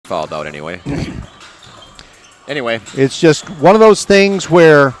fouled out anyway. Anyway. It's just one of those things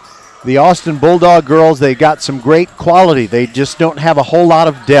where the Austin Bulldog girls, they got some great quality. They just don't have a whole lot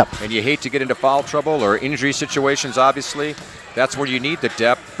of depth. And you hate to get into foul trouble or injury situations, obviously. That's where you need the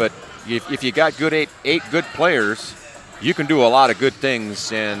depth. But if you got good eight good players, you can do a lot of good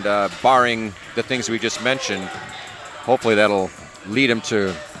things. And barring the things we just mentioned, hopefully that'll lead them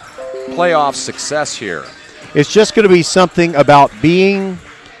to playoff success here. It's just going to be something about being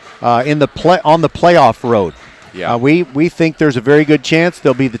on the playoff road. Yeah. We think there's a very good chance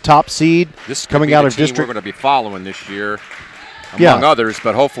they'll be the top seed coming out of district. We're going to be following this year, among others,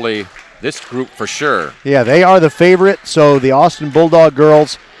 but hopefully this group for sure. Yeah, they are the favorite. So the Austin Bulldog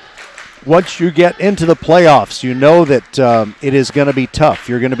girls, once you get into the playoffs, you know that it is going to be tough.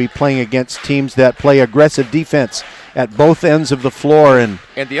 You're going to be playing against teams that play aggressive defense at both ends of the floor. And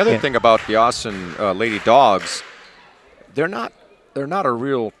the other thing about the Austin Lady Dogs, they're not a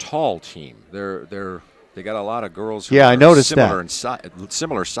real tall team. They got a lot of girls who I noticed similar that.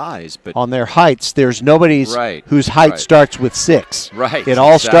 Similar size, but on their heights, there's nobody's whose height starts with 6. Right. It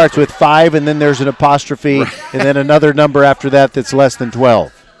all starts with 5, and then there's an apostrophe, and then another number after that that's less than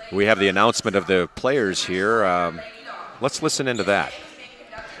 12. We have the announcement of the players here. Let's listen into that.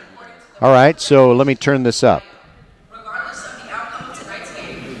 All right, so let me turn this up. Regardless of the outcome of tonight's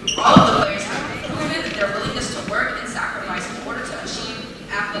game, all of the players have proven their willingness to work and sacrifice in order to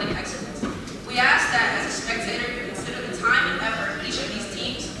achieve athletic excellence. We ask that as a spectator, you consider the time and effort each of these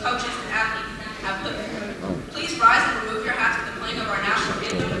teams, coaches, and athletes have put in. Please rise and remove your hats with the playing of our national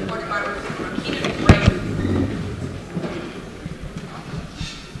anthem, recorded by Rakina Gray.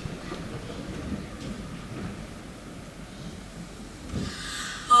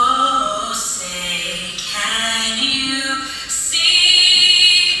 Oh, say, can you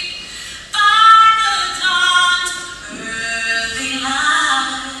see by the dawn's early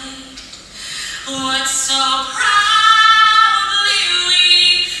light what so proudly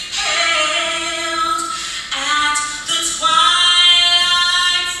we hailed at the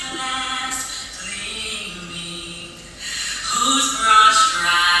twilight's last gleaming, whose broad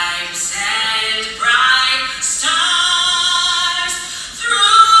stripes and bright stars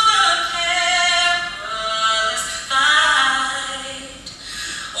through the perilous fight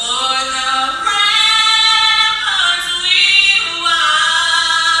o'er the ramparts we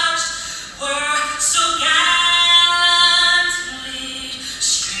watched were so gallantly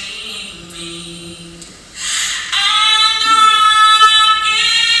streaming, and the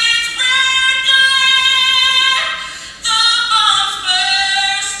rocket's red glare, the bombs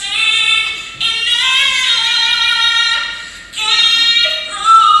bursting in air, gave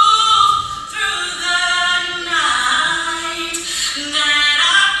proof through the night that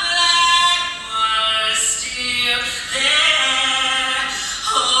our flag was still there.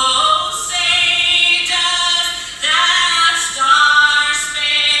 Oh, say does that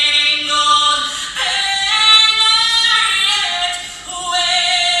star-spangled banner yet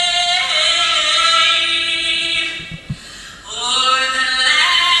wave o'er the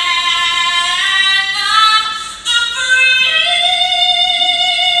land of the free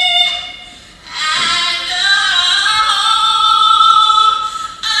and the home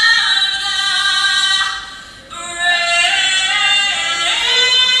of the brave.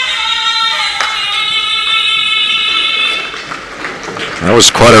 That was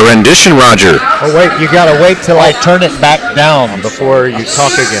quite a rendition, Roger. Oh, wait, you got to wait till I turn it back down before you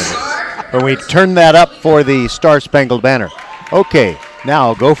talk again. When we turn that up for the Star Spangled Banner. Okay,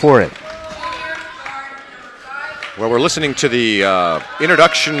 now go for it. Well, we're listening to the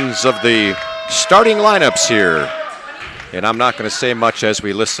introductions of the starting lineups here, and I'm not going to say much as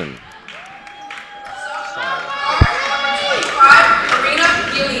we listen.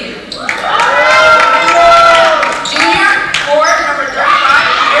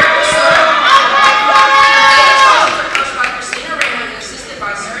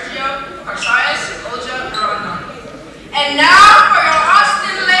 And now for your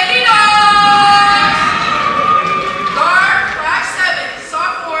Austin Lady Dogs. Guard, flag 7,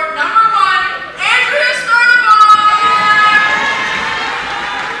 sophomore, number 1, Andrea Sturdivant.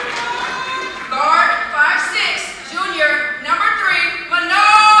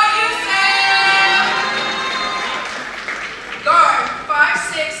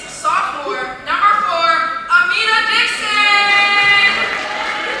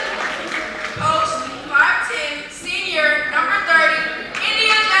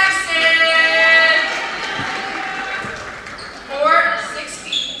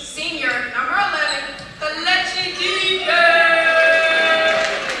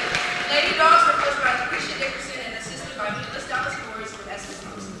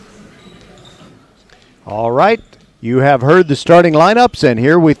 All right. You have heard the starting lineups, and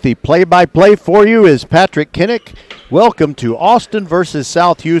here with the play-by-play for you is Patrick Kinnick. Welcome to Austin versus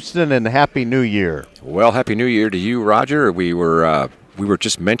South Houston, and Happy New Year. Well, Happy New Year to you, Roger. We were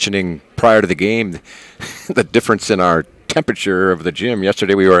just mentioning prior to the game the difference in our temperature of the gym.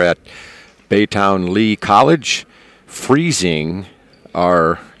 Yesterday we were at Baytown Lee College, freezing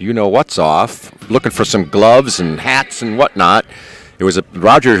our you-know-what's off, looking for some gloves and hats and whatnot.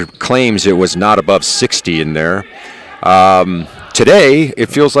 Roger claims it was not above 60 in there. Today, it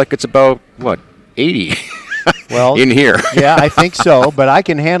feels like it's about, 80 well, in here. Yeah, I think so, but I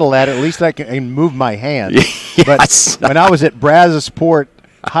can handle that. At least I can move my hand. Yes. But when I was at Brazosport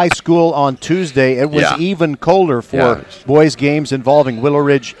High School on Tuesday, it was even colder for boys' games involving Willow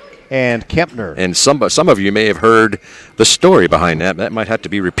Ridge and Kempner. And some of you may have heard the story behind that. That might have to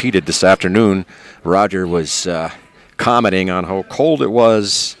be repeated this afternoon. Roger was commenting on how cold it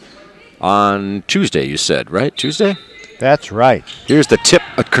was on Tuesday, you said, right? Tuesday? That's right. Here's the tip.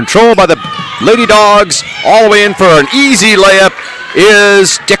 Control by the Lady Dogs. All the way in for an easy layup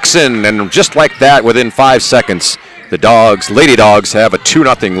is Dixon. And just like that, within 5 seconds, the Lady Dogs have a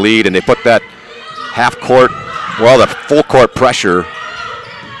 2-0 lead, and they put that the full court pressure.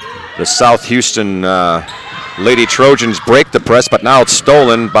 The South Houston Lady Trojans break the press, but now it's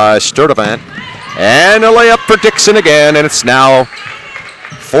stolen by Sturdivant. And a layup for Dixon again, and it's now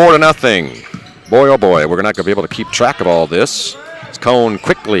 4-0. Boy, oh boy, we're not going to be able to keep track of all this. It's Cone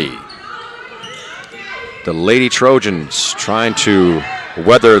quickly. The Lady Trojans trying to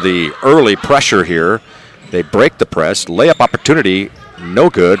weather the early pressure here. They break the press. Layup opportunity, no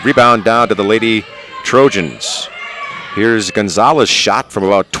good. Rebound down to the Lady Trojans. Here's Gonzalez's shot from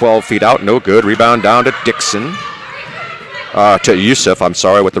about 12 feet out, no good. Rebound down to Dixon. To Yusuf, I'm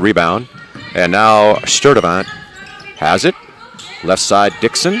sorry, with the rebound. And now Sturdivant has it. Left side,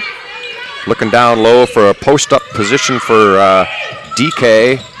 Dixon. Looking down low for a post-up position for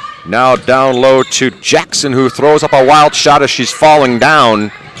DK. Now down low to Jackson, who throws up a wild shot as she's falling down.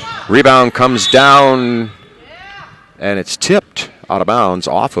 Rebound comes down, and it's tipped out of bounds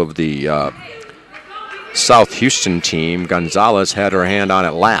off of the South Houston team. Gonzalez had her hand on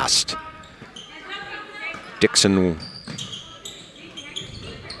it last. Dixon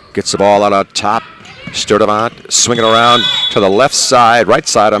gets the ball out on top. Sturdivant swinging around to the right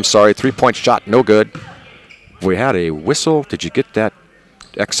side, I'm sorry. 3-point shot, no good. We had a whistle. Did you get that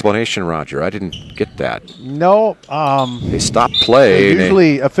explanation, Roger? I didn't get that. No. They stopped play.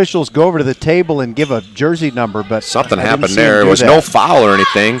 Usually officials go over to the table and give a jersey number, but something happened there. There was no foul or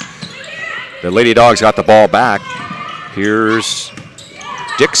anything. The Lady Dogs got the ball back. Here's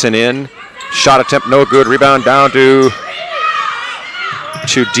Dixon in. Shot attempt, no good. Rebound down to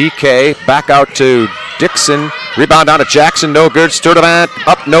DK. Back out to Dixon. Rebound down to Jackson, no good. Sturdivant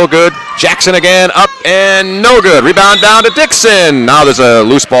up, no good. Jackson again, up and no good. Rebound down to Dixon. Now there's a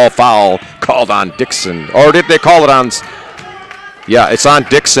loose ball foul called on Dixon. Or did they call it on? Yeah, it's on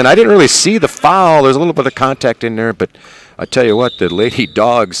Dixon. I didn't really see the foul. There's a little bit of contact in there, but I tell you what, the Lady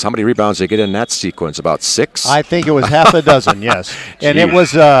Dogs, how many rebounds they get in that sequence? About 6? I think it was half a dozen, yes. And it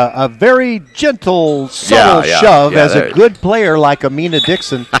was a very gentle, subtle shove as a good player like Amina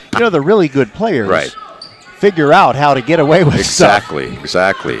Dixon. The really good players figure out how to get away with stuff.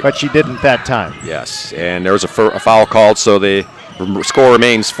 Exactly. But she didn't that time. Yes, and there was a foul called, so the score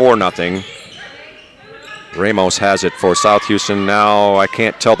remains 4-0. Ramos has it for South Houston. Now I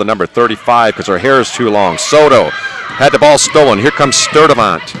can't tell the number 35 because her hair is too long. Soto had the ball stolen. Here comes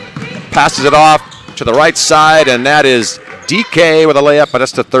Sturdivant. Passes it off to the right side, and that is DK with a layup, but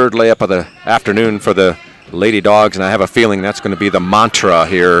that's the third layup of the afternoon for the Lady Dogs, and I have a feeling that's going to be the mantra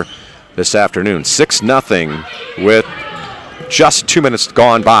here this afternoon. 6-0 with just 2 minutes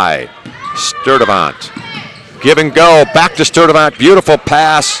gone by. Sturdivant. Give and go. Back to Sturdivant. Beautiful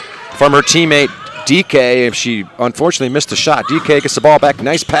pass from her teammate DK. She unfortunately missed a shot. DK gets the ball back.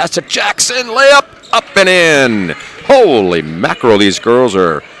 Nice pass to Jackson. Layup up and in. Holy mackerel, these girls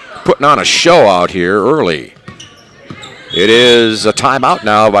are putting on a show out here early. It is a timeout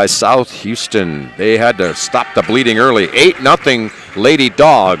now by South Houston. They had to stop the bleeding early. 8-0 Lady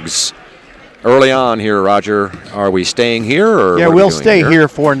Dogs early on here, Roger. Are we staying here? Or yeah, we'll stay here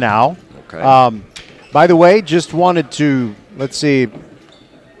for now. Okay. By the way, just wanted to, let's see,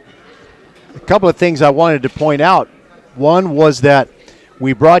 a couple of things I wanted to point out. One was that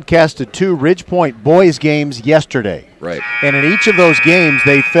we broadcasted 2 Ridgepoint boys games yesterday. Right. And in each of those games,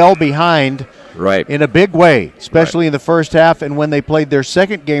 they fell behind in a big way, especially in the first half. And when they played their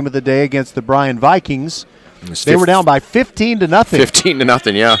second game of the day against the Bryan Vikings, they were down by 15-0.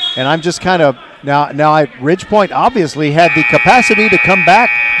 15-0, yeah. And I'm just kind of Now, Ridgepoint obviously had the capacity to come back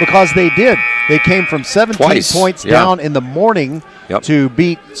because they did. They came from 17 points down in the morning to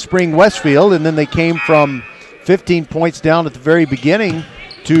beat Spring Westfield, and then they came from 15 points down at the very beginning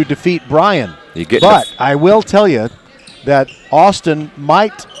to defeat Bryan. But I will tell you that Austin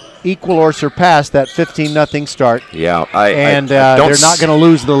might equal or surpass that 15-0 start. Yeah, they're not going to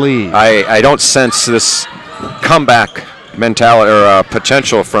lose the lead. I don't sense this comeback mentality or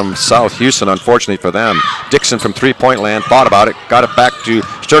potential from South Houston, unfortunately for them. Dixon from three-point land thought about it, got it back to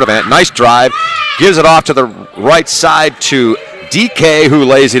Sturdivant. Nice drive, gives it off to the right side to DK, who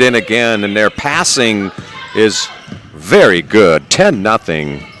lays it in again, and their passing is very good.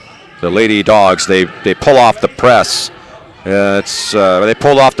 10-0. The Lady Dogs, they pull off the press. They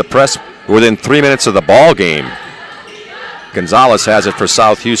pulled off the press within 3 minutes of the ball game. Gonzalez has it for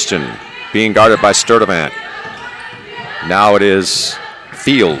South Houston, being guarded by Sturdivant. Now it is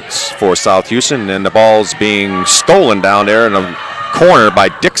Fields for South Houston, and the ball's being stolen down there in a corner by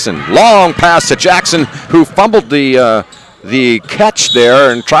Dixon. Long pass to Jackson, who fumbled the catch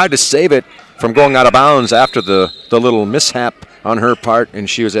there and tried to save it from going out of bounds after the little mishap on her part, and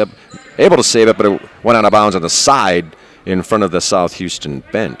she was able to save it, but it went out of bounds on the side in front of the South Houston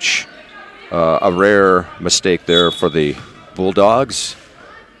bench. A rare mistake there for the Bulldogs.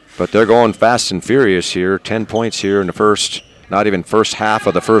 But they're going fast and furious here. 10 points here in the first, not even first half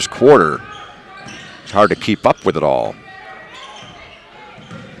of the first quarter. It's hard to keep up with it all.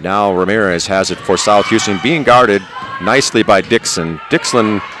 Now Ramirez has it for South Houston, being guarded nicely by Dixon.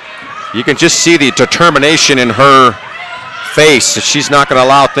 Dixon, you can just see the determination in her face that she's not going to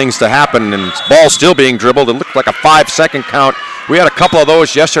allow things to happen, and ball still being dribbled. It looked like a 5-second count. We had a couple of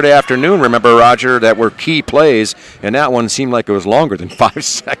those yesterday afternoon, remember, Roger, that were key plays, and that one seemed like it was longer than 5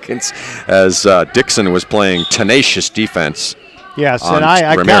 seconds as Dixon was playing tenacious defense. Yes, and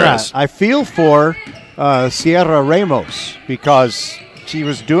I feel for Sierra Ramos because she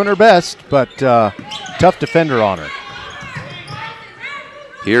was doing her best, but tough defender on her.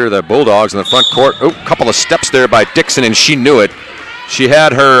 Here the Bulldogs in the front court. Oh, couple of steps there by Dixon, and she knew it. She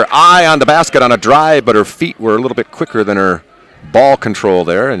had her eye on the basket on a drive, but her feet were a little bit quicker than her ball control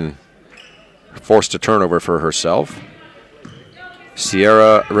there, and forced a turnover for herself.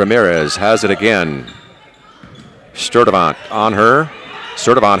 Sierra Ramirez has it again. Sturdivant on her.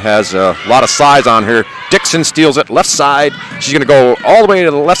 Sturdivant has a lot of size on her. Dixon steals it left side. She's going to go all the way to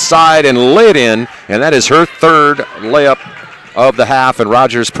the left side and lay it in, and that is her third layup of the half, and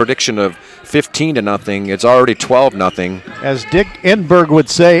Roger's prediction of 15-0. It's already 12-0. As Dick Enberg would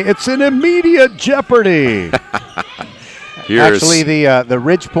say, it's an immediate jeopardy. Actually, the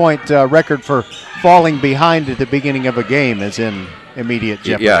Ridgepoint record for falling behind at the beginning of a game is in immediate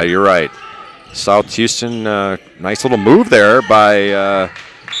jeopardy. Yeah, you're right. South Houston, nice little move there by,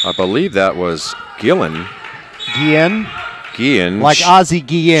 I believe that was Guillen. Guillen. Like Ozzie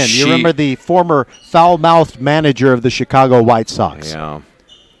Guillen. You remember the former foul-mouthed manager of the Chicago White Sox. Yeah.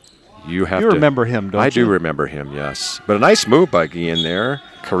 You remember him, don't you? I do remember him, yes. But a nice move by Guillen there.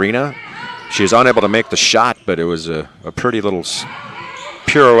 Karina, she was unable to make the shot, but it was a pretty little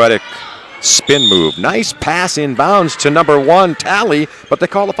pirouettic spin move. Nice pass inbounds to number 1, Tally, but they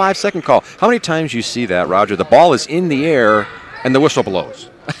call the 5-second call. How many times you see that, Roger? The ball is in the air and the whistle blows.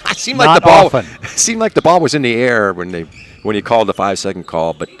 It seemed like the ball was in the air when he called the 5-second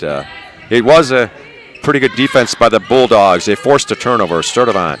call, but it was a pretty good defense by the Bulldogs. They forced a turnover.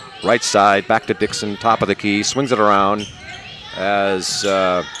 Sturdivant, right side, back to Dixon, top of the key, swings it around as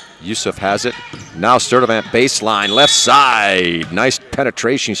Yusuf has it. Now Sturdivant baseline, left side. Nice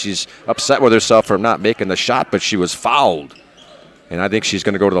penetration. She's upset with herself for not making the shot, but she was fouled. And I think she's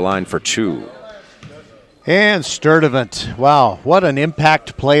going to go to the line for 2. And Sturdivant, wow, what an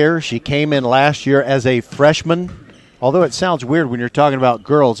impact player. She came in last year as a freshman. Although it sounds weird when you're talking about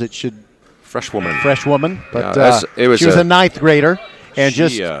girls, it should freshwoman. But she was a 9th grader, and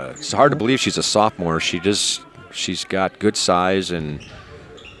it's hard to believe she's a sophomore. She's got good size, and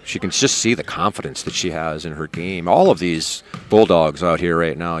she can just see the confidence that she has in her game. All of these Bulldogs out here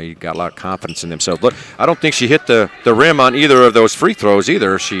right now, you got a lot of confidence in themselves. Look, I don't think she hit the rim on either of those free throws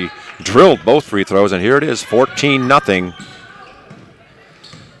either. She drilled both free throws, and here it is, 14-0.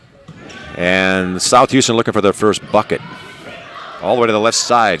 And South Houston looking for their first bucket. All the way to the left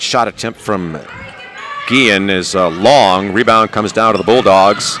side. Shot attempt from Guillen is long. Rebound comes down to the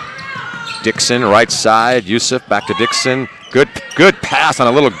Bulldogs. Dixon, right side. Yusuf back to Dixon. Good pass on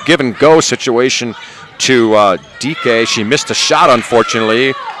a little give-and-go situation to DK. She missed a shot,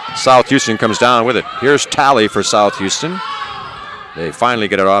 unfortunately. South Houston comes down with it. Here's Tally for South Houston. They finally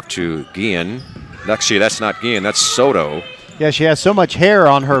get it off to Guillen. Actually, that's not Guillen. That's Soto. Yeah, she has so much hair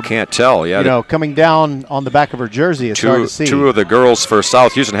on her. Can't tell. Yeah, You know, coming down on the back of her jersey, it's hard to see. Two of the girls for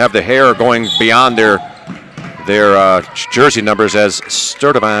South Houston have the hair going beyond their jersey numbers as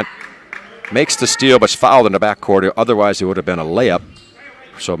Sturdivant makes the steal, but's fouled in the backcourt. Otherwise, it would have been a layup.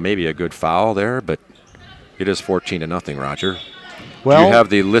 So maybe a good foul there, but it is 14-0, Roger. Well, Do you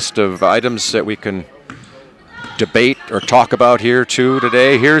have the list of items that we can debate or talk about here too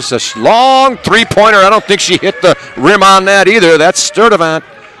today? Here's a long three-pointer. I don't think she hit the rim on that either. That's Sturdivant,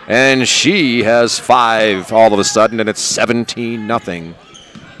 and she has 5 all of a sudden, and it's 17-0.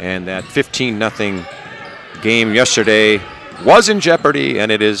 And that 15-0 game yesterday was in jeopardy,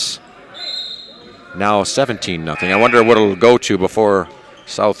 and it is now 17-0. I wonder what it'll go to before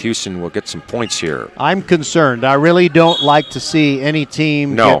South Houston will get some points here. I'm concerned. I really don't like to see any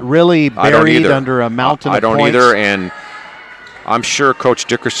team get really buried under a mountain of points. I don't either, and I'm sure Coach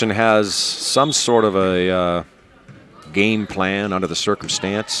Dickerson has some sort of a game plan under the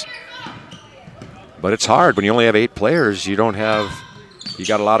circumstance. But it's hard when you only have 8 players. You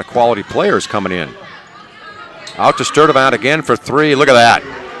got a lot of quality players coming in. Out to Sturdivant again for 3. Look at that.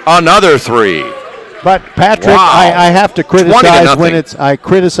 Another 3. But Patrick, wow. I have to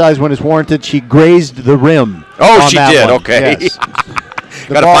criticize when it's warranted. She grazed the rim. Oh, she did. One. Okay. Yes.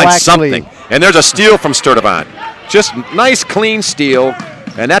 Got to find something. And there's a steal from Sturdivant. Just nice, clean steal.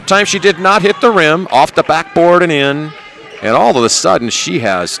 And that time she did not hit the rim, off the backboard and in. And all of a sudden she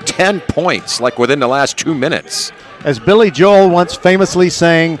has 10 points, like within the last 2 minutes. As Billy Joel once famously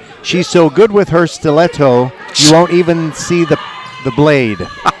sang, she's so good with her stiletto, you won't even see the blade.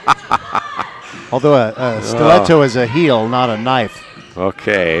 Although a stiletto is a heel, not a knife.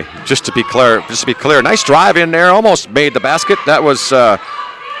 Okay, just to be clear, nice drive in there, almost made the basket. That was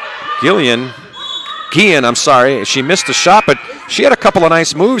Gian, I'm sorry. She missed the shot, but she had a couple of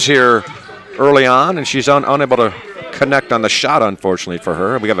nice moves here early on, and she's unable to connect on the shot, unfortunately for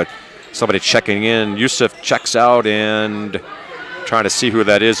her. We have somebody checking in. Yusuf checks out and trying to see who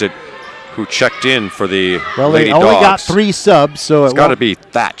that is who checked in for the Lady Dogs. Well, they only got 3 subs, so it's got to be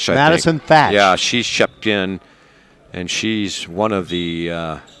Thatch, I think. Madison Thatch. Yeah, she's checked in, and she's one of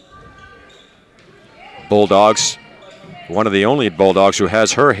the Bulldogs, one of the only Bulldogs who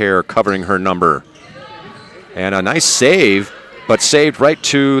has her hair covering her number. And a nice save, but saved right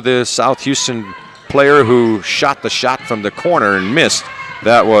to the South Houston player who shot the shot from the corner and missed.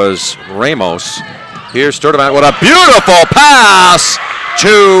 That was Ramos. Here's Sturdivant. What a beautiful pass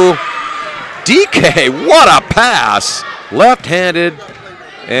to DK. What a pass. Left-handed,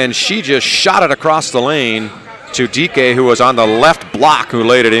 and she just shot it across the lane to DK, who was on the left block, who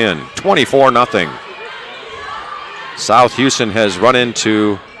laid it in. 24-0. South Houston has run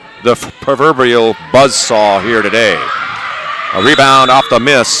into the proverbial buzzsaw here today. A rebound off the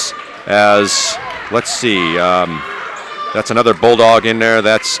miss as, let's see, that's another Bulldog in there.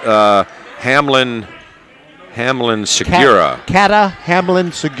 That's Hamlin Segura. Kata Hamlin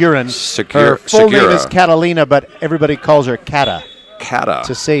Segurin. Her full name is Catalina, but everybody calls her Kata. Kata.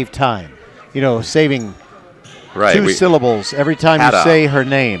 To save time. You know, saving right, 2 syllables every time Kata. you say her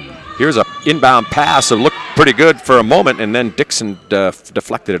name. Here's an inbound pass that looked pretty good for a moment, and then Dixon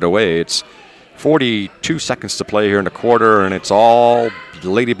deflected it away. It's 42 seconds to play here in the quarter, and it's all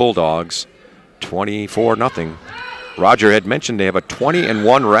Lady Bulldogs. 24-0. Roger had mentioned they have a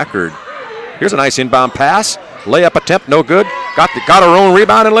 20-1 record. Here's a nice inbound pass. Layup attempt, no good. Got her own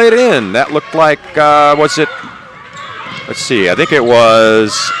rebound and laid it in. That looked like, was it? Let's see, I think it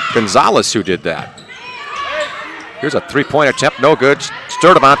was Gonzalez who did that. Here's a 3-point attempt, no good.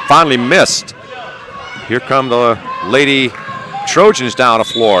 Sturdivant finally missed. Here come the Lady Trojans down the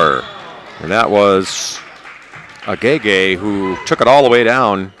floor. And that was Agege who took it all the way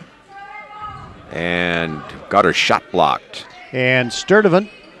down and got her shot blocked. And Sturdivant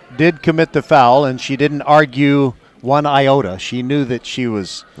did commit the foul, and she didn't argue one iota. She knew that she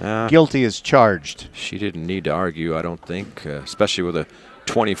was guilty as charged. She didn't need to argue, I don't think, especially with a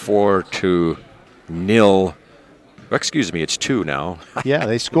 24-0. Excuse me, it's 2 now. Yeah,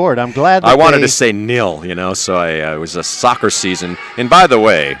 they scored. I'm glad that I wanted to say 0, you know, so it was a soccer season. And by the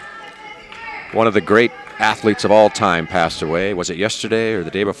way, one of the great athletes of all time passed away. Was it yesterday or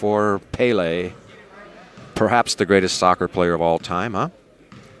the day before? Pele. Perhaps the greatest soccer player of all time, huh?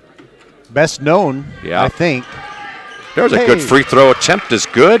 Best known, yeah. I think. There's a good free throw attempt is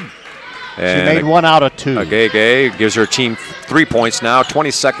good. And she made 1 out of 2. Agege gives her team 3 points now.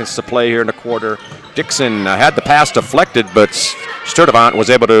 20 seconds to play here in the quarter. Dixon had the pass deflected, but Sturdivant was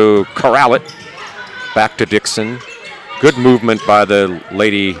able to corral it. Back to Dixon. Good movement by the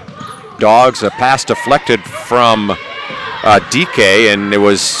Lady Dogs. A pass deflected from DK, and it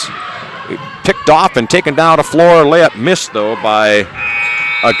was picked off and taken down a floor layup missed, though, by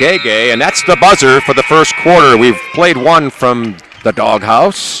Agege, and that's the buzzer for the first quarter. We've played one from the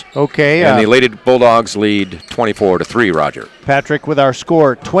doghouse. Okay. And the Lady Bulldogs lead 24-3, Roger. Patrick, with our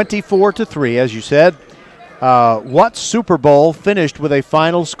score 24-3, as you said. What Super Bowl finished with a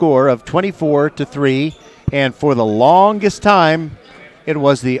final score of 24-3, and for the longest time, it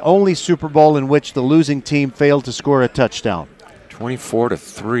was the only Super Bowl in which the losing team failed to score a touchdown.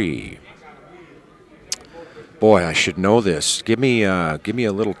 24-3. Boy, I should know this. Give me a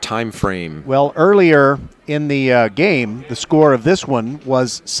little time frame. Well, earlier in the game, the score of this one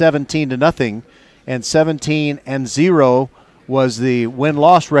was 17-0, and 17-0 was the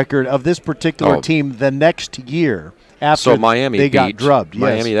win-loss record of this particular team the next year after so Miami they got drubbed.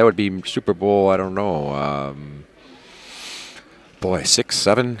 Miami, yes. that would be Super Bowl, I don't know, 6,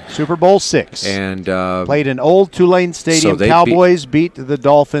 7? Super Bowl 6. And played in Old Tulane Stadium. So Cowboys beat the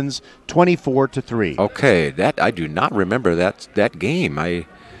Dolphins 24-3. Okay, that I do not remember that game. I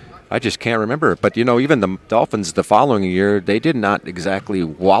just can't remember. But, even the Dolphins the following year, they did not exactly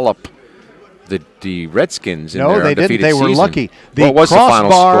wallop the Redskins in their No, they undefeated didn't. They were season. lucky. The What was the final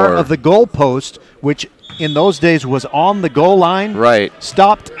crossbar score? of the goalpost, which in those days was on the goal line, Right.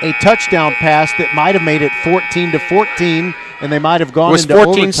 stopped a touchdown pass that might have made it 14-14, and they might have gone into It was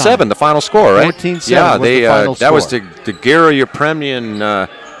overtime. 14-7, the final score, right? 14-7 yeah, was the final that was score. the Garo Yepremian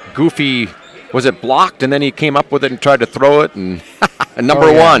goofy. Was it blocked, and then he came up with it and tried to throw it, and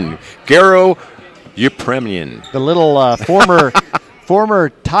number one, Garo Yepremian. The little former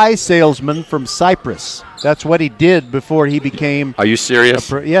Thai salesman from Cyprus. That's what he did before he became. Are you serious?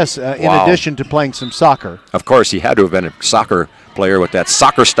 Yes, in Wow. addition to playing some soccer. Of course, he had to have been a soccer player with that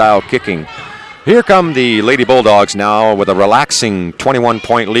soccer-style kicking. Here come the Lady Bulldogs now with a relaxing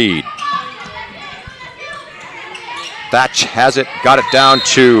 21-point lead. Thatch has it, got it down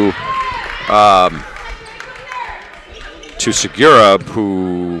to Segura,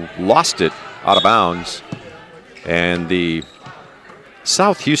 who lost it out of bounds. And the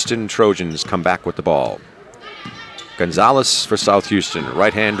South Houston Trojans come back with the ball. Gonzalez for South Houston,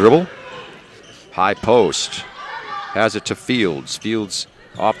 right-hand dribble, high post, has it to Fields. Fields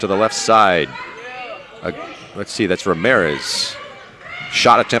off to the left side. Let's see, that's Ramirez.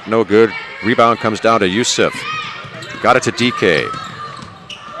 Shot attempt no good. Rebound comes down to Yusuf. Got it to DK.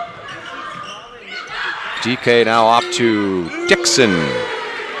 DK now off to Dixon.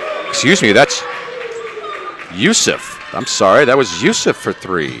 Excuse me, that's Yusuf. I'm sorry, that was Yusuf for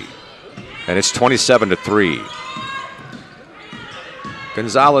 3. And it's 27-3.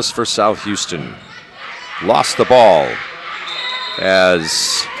 Gonzalez for South Houston. Lost the ball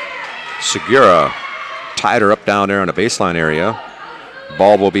as Segura tied her up down there in the baseline area.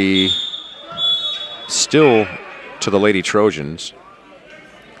 Ball will be still to the Lady Trojans.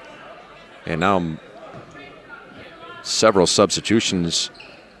 And now several substitutions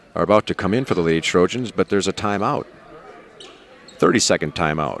are about to come in for the Lady Trojans, but there's a timeout. 30-second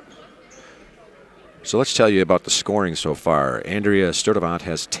timeout. So let's tell you about the scoring so far. Andrea Sturdivant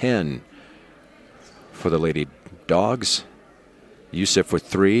has 10 for the Lady Dogs. Yusuf with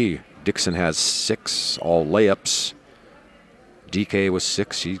 3. Dixon has 6, all layups. DK with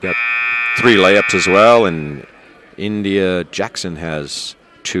 6. He's got 3 layups as well. And India Jackson has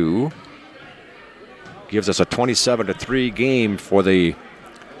 2. Gives us a 27-3 game for the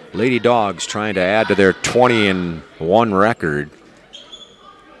Lady Dogs, trying to add to their 20-1 record.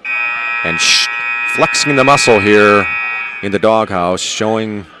 And flexing the muscle here in the doghouse,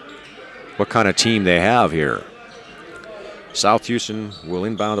 showing what kind of team they have here. South Houston will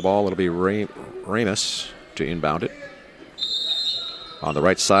inbound the ball. It'll be Ramus to inbound it. On the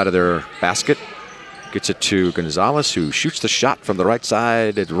right side of their basket. Gets it to Gonzalez, who shoots the shot from the right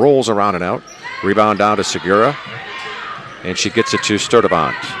side. It rolls around and out. Rebound down to Segura. And she gets it to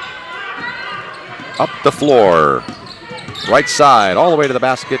Sturdivant. Up the floor. Right side, all the way to the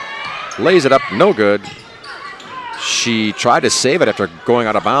basket. Lays it up, no good. She tried to save it after going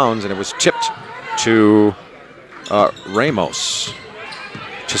out of bounds, and it was tipped to Ramos.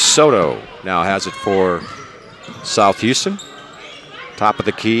 Soto now has it for South Houston. Top of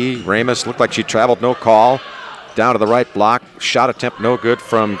the key, Ramos looked like she traveled, no call. Down to the right block, shot attempt no good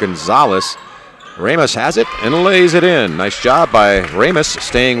from Gonzalez. Ramos has it and lays it in. Nice job by Ramos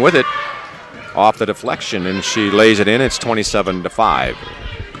staying with it off the deflection, and she lays it in. It's 27-5.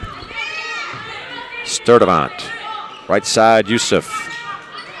 Sturdivant, right side, Yusuf,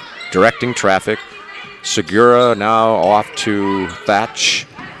 directing traffic. Segura now off to Thatch.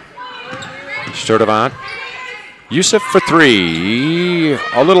 Sturdivant. Yusuf for 3,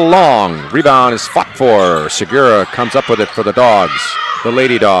 a little long. Rebound is fought for. Segura comes up with it for the Dogs. the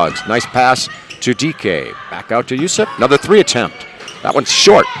Lady Dogs. Nice pass to DK. Back out to Yusuf. Another 3 attempt. That one's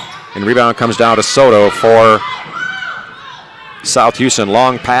short. And rebound comes down to Soto for South Houston.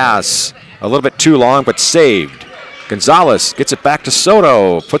 Long pass. A little bit too long, but saved. Gonzalez gets it back to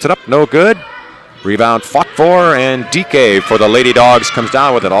Soto. Puts it up, no good. Rebound fought for, and DK for the Lady Dogs comes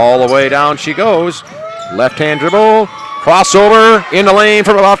down with it. All the way down she goes. Left-hand dribble. Crossover in the lane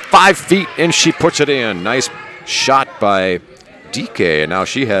from about 5 feet, and she puts it in. Nice shot by DK, and now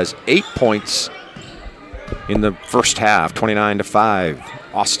she has 8 points in the first half, 29-5.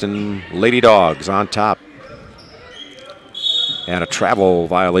 Austin Lady Dogs on top. And a travel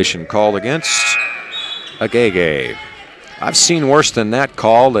violation called against Agege. I've seen worse than that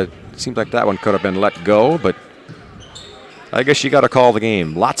call. It seems like that one could have been let go, but I guess you got to call the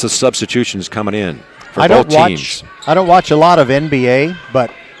game. Lots of substitutions coming in for both teams. I don't watch a lot of NBA,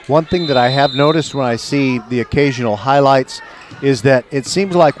 but one thing that I have noticed when I see the occasional highlights is that it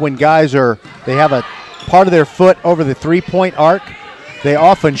seems like when guys they have a part of their foot over the three-point arc, they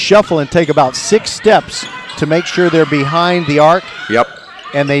often shuffle and take about 6 steps to make sure they're behind the arc. Yep.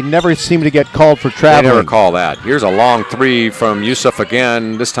 And they never seem to get called for traveling. They never call that. Here's a long 3 from Yusuf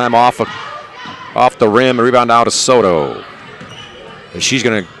again, this time off the rim, a rebound out to Soto. And she's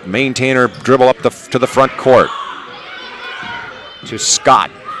going to maintain her dribble up to the front court. To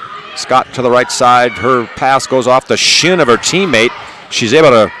Scott. Scott to the right side. Her pass goes off the shin of her teammate. She's able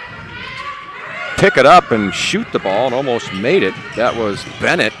to pick it up and shoot the ball and almost made it. That was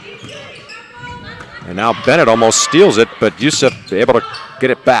Bennett. And now Bennett almost steals it, but Yusuf able to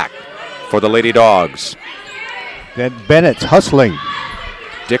get it back for the Lady Dogs. Then Bennett's hustling.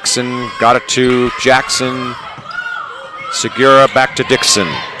 Dixon got it to Jackson. Segura back to Dixon.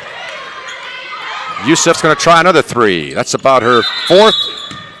 Yusuf's going to try another 3. That's about her 4th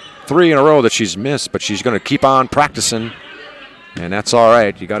 3 in a row that she's missed, but she's going to keep on practicing, and that's all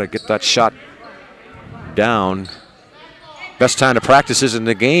right. You got to get that shot down. Best time to practice is in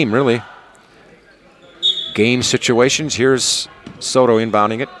the game, really. Game situations. Here's Soto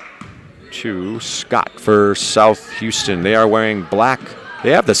inbounding it to Scott for South Houston. They are wearing black.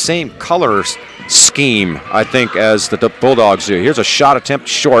 They have the same color scheme, I think, as the Bulldogs do. Here's a shot attempt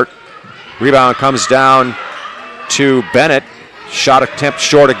short. Rebound comes down to Bennett. Shot attempt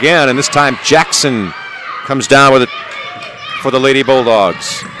short again, and this time Jackson comes down with it for the Lady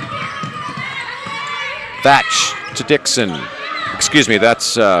Bulldogs. Thatch to Dixon. Excuse me,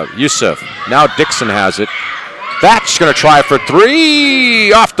 that's Yusuf. Now Dixon has it. Thatch going to try for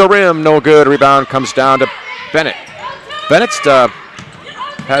 3. Off the rim, no good. Rebound comes down to Bennett. Bennett's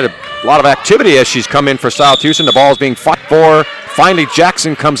had a lot of activity as she's come in for South Houston. The ball's being fought for. Finally,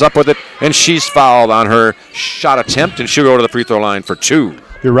 Jackson comes up with it, and she's fouled on her shot attempt, and she'll go to the free throw line for 2.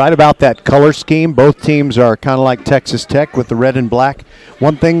 You're right about that color scheme. Both teams are kind of like Texas Tech with the red and black.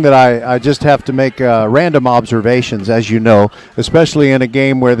 One thing that I just have to make random observations, as you know, especially in a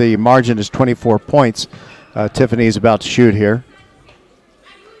game where the margin is 24 points. Tiffany's about to shoot here.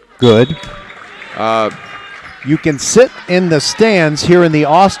 Good. You can sit in the stands here in the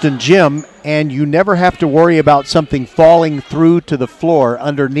Austin gym, and you never have to worry about something falling through to the floor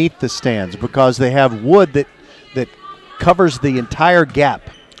underneath the stands because they have wood that covers the entire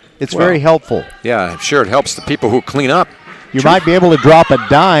gap. It's very helpful. Yeah, I'm sure it helps the people who clean up. You might be able to drop a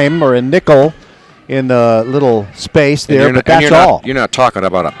dime or a nickel in the little space there, but that's all. You're not talking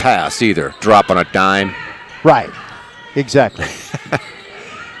about a pass either, dropping a dime. Right, exactly.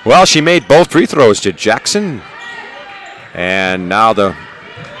 Well, she made both free throws to Jackson. And now the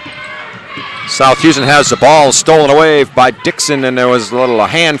South Houston has the ball stolen away by Dixon, and there was a little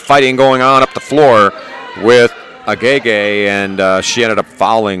hand fighting going on up the floor with Agege, and she ended up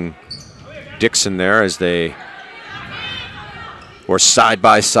fouling Dixon there as they were side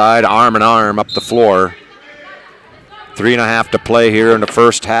by side, arm in arm up the floor. 3.5 to play here in the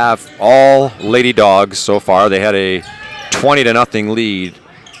first half. All Lady Dogs so far. They had a 20-0 lead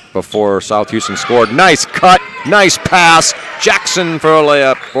before South Houston scored. Nice cut, nice pass. Jackson for a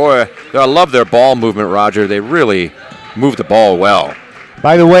layup. Boy, I love their ball movement, Roger. They really move the ball well.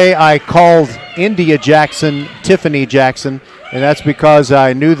 By the way, I called India Jackson Tiffany Jackson, and that's because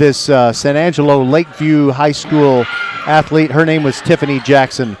I knew this San Angelo Lakeview High School athlete. Her name was Tiffany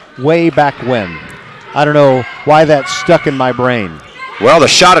Jackson way back when. I don't know why that stuck in my brain. Well, the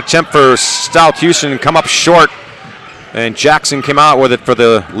shot attempt for South Houston come up short, and Jackson came out with it for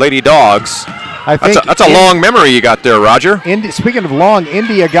the Lady Dogs. I think that's a long memory you got there, Roger. Speaking of long,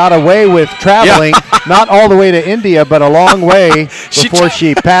 India got away with traveling, not all the way to India, but a long way before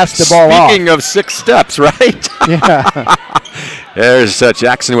she passed the ball off. Speaking of 6 steps, right? Yeah. There's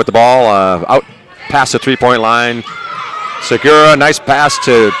Jackson with the ball out past the three-point line. Segura, nice pass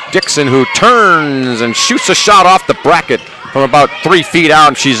to Dixon, who turns and shoots a shot off the bracket from about 3 feet out.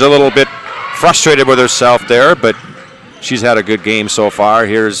 And she's a little bit frustrated with herself there, but she's had a good game so far.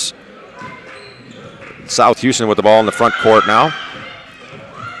 Here's South Houston with the ball in the front court now.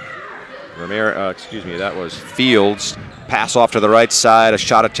 That was Fields. Pass off to the right side. A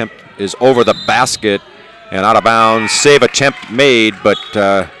shot attempt is over the basket and out of bounds. Save attempt made, but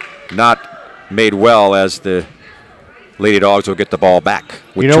not made well, as the Lady Dogs will get the ball back.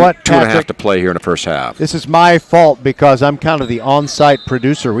 With you know what, two and a half Patrick? to play here in the first half. This is my fault because I'm kind of the on-site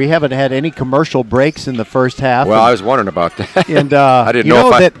producer. We haven't had any commercial breaks in the first half. Well, I was wondering about that. And I didn't you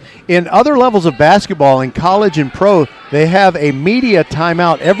know if that in other levels of basketball, in college and pro, they have a media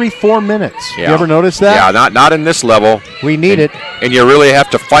timeout every 4 minutes. Yeah. You ever notice that? Yeah, not in this level. We need it. And you really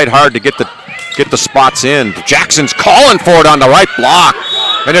have to fight hard to get the spots in. Jackson's calling for it on the right block.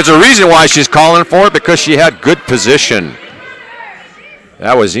 And there's a reason why she's calling for it, because she had good position.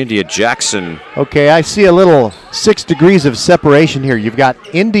 That was India Jackson. Okay, I see a little 6 degrees of separation here. You've got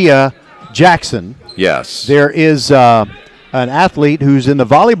India Jackson. Yes. There is an athlete who's in the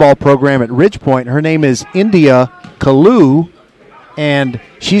volleyball program at Ridgepoint. Her name is India Kalu, and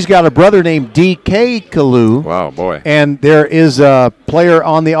she's got a brother named D.K. Kalu. Wow, boy. And there is a player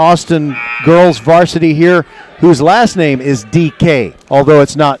on the Austin girls varsity here whose last name is D.K., although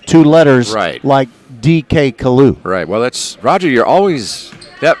it's not 2 letters like D.K. Kalu. Right. Well, that's Roger. You're always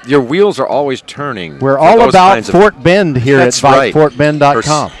your wheels are always turning. We're all about Fort Bend here at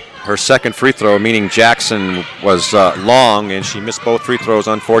VypeFortBend.com. Her second free throw, meaning Jackson, was long, and she missed both free throws,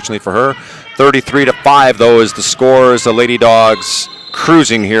 unfortunately for her. 33-5, though, is the score, as the Lady Dogs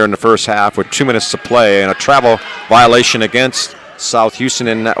cruising here in the first half with 2 minutes to play, and a travel violation against South Houston.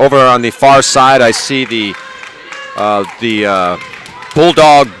 And over on the far side, I see the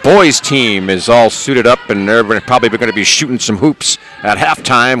Bulldog boys team is all suited up, and they're probably going to be shooting some hoops at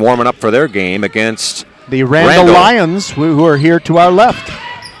halftime, warming up for their game against the Randall Lions, who are here to our left.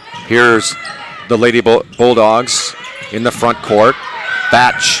 Here's the Lady Bulldogs in the front court.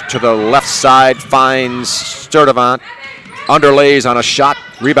 Batch to the left side finds Sturdivant. Underlays on a shot.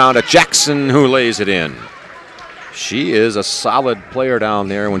 Rebound to Jackson, who lays it in. She is a solid player down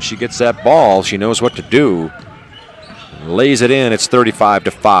there. When she gets that ball, she knows what to do. Lays it in. It's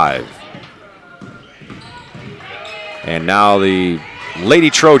 35-5. And now the Lady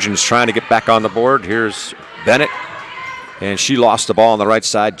Trojans trying to get back on the board. Here's Bennett. And she lost the ball on the right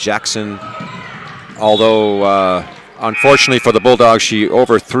side. Jackson, although unfortunately for the Bulldogs, she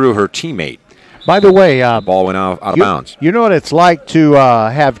overthrew her teammate. By the way, ball went out of bounds. You know what it's like to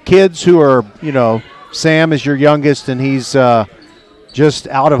have kids who are, Sam is your youngest, and he's just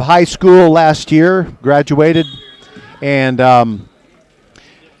out of high school last year, graduated. And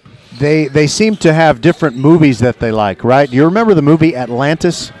they seem to have different movies that they like, right? Do you remember the movie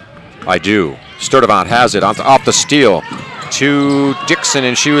Atlantis? I do. Sturdivant has it off the steal to Dixon,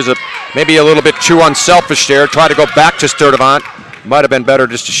 and she was maybe a little bit too unselfish there. Tried to go back to Sturdivant. Might have been better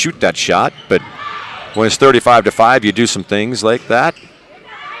just to shoot that shot, but when it's 35-5, you do some things like that.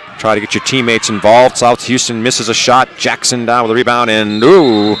 Try to get your teammates involved. South Houston misses a shot. Jackson down with a rebound, and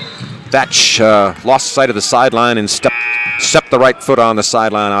Thatch lost sight of the sideline and stepped the right foot on the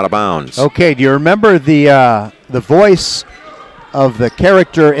sideline out of bounds. Okay, do you remember the voice of the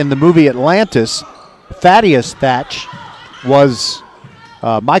character in the movie Atlantis? Thaddeus Thatch was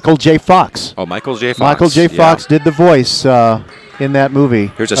Michael J. Fox. Oh, Michael J. Fox. Michael J. Fox did the voice in that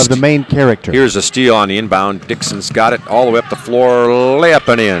movie of the main character. Here's a steal on the inbound. Dixon's got it all the way up the floor, layup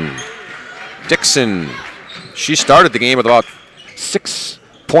and in. Dixon, she started the game with about 6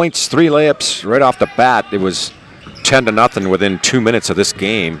 points, 3 layups right off the bat. It was 10-0 within 2 minutes of this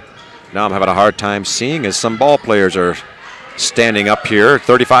game. Now I'm having a hard time seeing as some ball players are standing up here.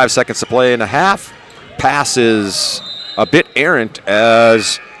 35 seconds to play and a half. Pass is a bit errant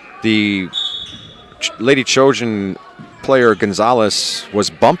as the Lady Trojan player Gonzalez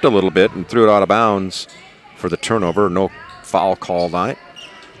was bumped a little bit and threw it out of bounds for the turnover. No foul called on it.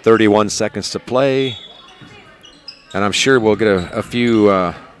 31 seconds to play. And I'm sure we'll get a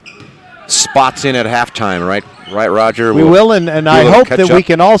few spots in at halftime, right? Right, Roger? We will, and I hope that we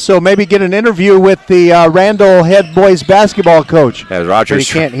can also maybe get an interview with the Randall head boys basketball coach. As Roger, he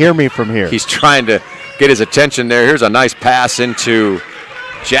can't hear me from here. He's trying to get his attention there. Here's a nice pass into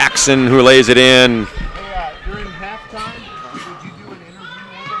Jackson, who lays it in. Hey, during halftime, would you do an interview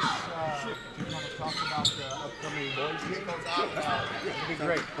with us to kind of talk about the upcoming boys game? That'd be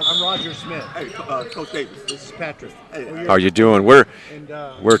great. I'm Roger Smith. Hey, Coach Davis. This is Patrick. Hey, how are you doing? We're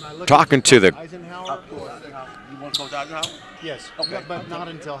talking to the. Eisenhower? You want Coach Eisenhower? Yes, okay. But not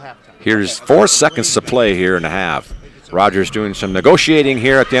until halftime. Here's 4 seconds to play here in the half. Rogers doing some negotiating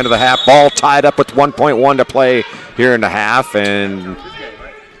here at the end of the half. Ball tied up with 1.1 to play here in the half, and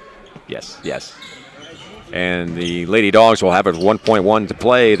yes. And the Lady Dogs will have it with 1.1 to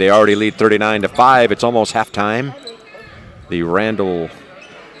play. They already lead 39-5. It's almost halftime. The Randall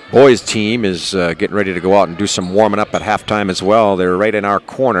boys team is getting ready to go out and do some warming up at halftime as well. They're right in our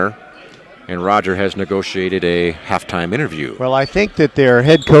corner, and Roger has negotiated a halftime interview. Well, I think that their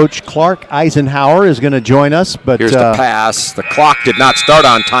head coach, Clark Eisenhower, is going to join us. But here's the pass. The clock did not start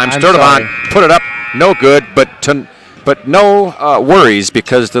on time. I'm Sturdivant sorry. put it up. No good, but no worries,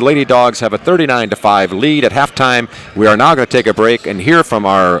 because the Lady Dogs have a 39-5 lead at halftime. We are now going to take a break and hear from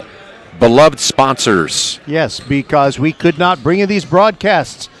our beloved sponsors. Yes, because we could not bring you these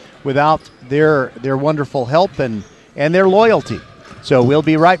broadcasts without their wonderful help and their loyalty. So we'll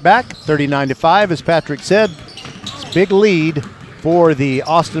be right back. 39-5, as Patrick said. It's a big lead for the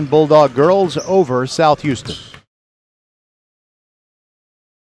Austin Bulldog girls over South Houston.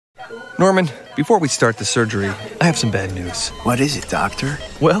 Norman, before we start the surgery, I have some bad news. What is it, doctor?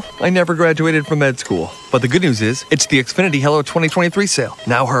 Well, I never graduated from med school. But the good news is, it's the Xfinity Hello 2023 sale.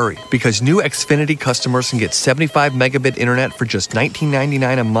 Now hurry, because new Xfinity customers can get 75 megabit internet for just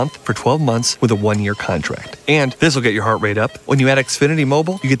 $19.99 a month for 12 months with a 1-year contract. And this will get your heart rate up. When you add Xfinity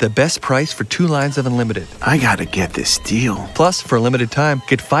Mobile, you get the best price for 2 lines of unlimited. I gotta get this deal. Plus, for a limited time,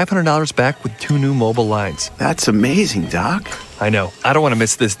 get $500 back with 2 new mobile lines. That's amazing, Doc. I know. I don't want to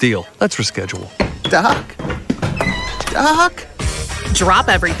miss this deal. Let's reschedule. Doc? Doc? Drop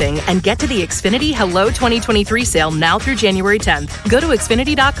everything and get to the Xfinity Hello 2023 sale now through January 10th. Go to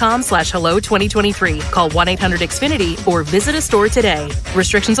Xfinity.com/Hello 2023. Call 1-800-XFINITY or visit a store today.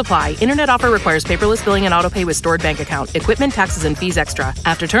 Restrictions apply. Internet offer requires paperless billing and autopay with stored bank account. Equipment, taxes, and fees extra.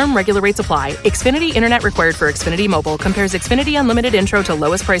 After term, regular rates apply. Xfinity Internet required for Xfinity Mobile. Compares Xfinity Unlimited Intro to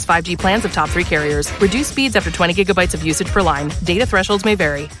lowest price 5G plans of top 3 carriers. Reduced speeds after 20 gigabytes of usage per line. Data thresholds may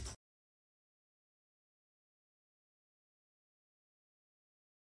vary.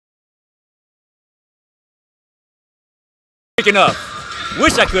 Enough.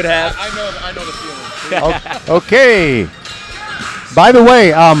 Wish I could have. I know the feeling. Okay. By the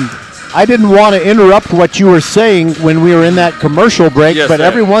way, I didn't want to interrupt what you were saying when we were in that commercial break, Yes, but sir.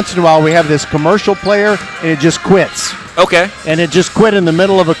 every once in a while we have this commercial player and it just quits. Okay. And it just quit in the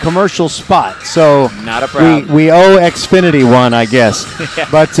middle of a commercial spot. So Not a problem. we owe Xfinity one, I guess.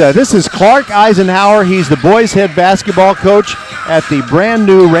 But this is Clark Eisenhower. He's the boys' head basketball coach at the brand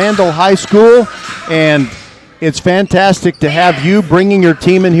new Randall High School. And it's fantastic to have you bringing your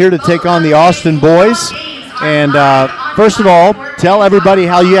team in here to take on the Austin boys. And first of all, tell everybody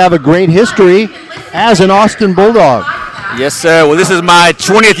how you have a great history as an Austin Bulldog. Yes, sir. Well, this is my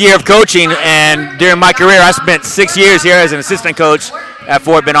 20th year of coaching, and during my career, I spent 6 years here as an assistant coach at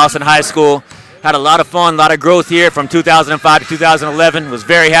Fort Bend Austin High School. Had a lot of fun, a lot of growth here from 2005 to 2011. Was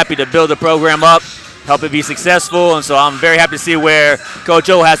very happy to build the program up, help it be successful, and so I'm very happy to see where Coach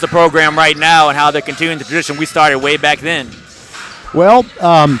O has the program right now and how they're continuing the tradition we started way back then. Well,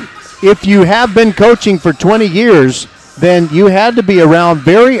 if you have been coaching for 20 years, then you had to be around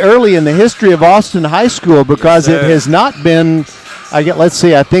very early in the history of Austin High School, because Yes, it sir. has not been, I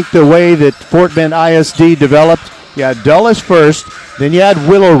think the way that Fort Bend ISD developed, you had Dulles first, then you had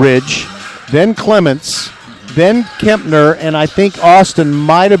Willow Ridge, then Clements, then Kempner, and I think Austin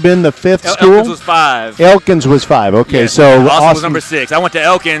might have been the fifth school. Elkins was 5. Elkins was 5. Okay, Yes, so Austin was number 6. I went to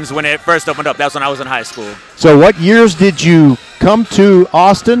Elkins when it first opened up. That's when I was in high school. So what years did you come to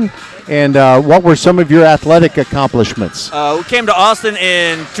Austin, and what were some of your athletic accomplishments? We came to Austin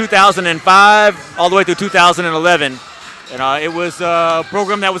in 2005 all the way through 2011. And it was a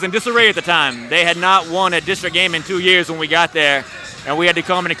program that was in disarray at the time. They had not won a district game in 2 years when we got there. And we had to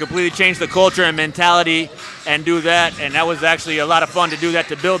come in and completely change the culture and mentality and do that. And that was actually a lot of fun to do that,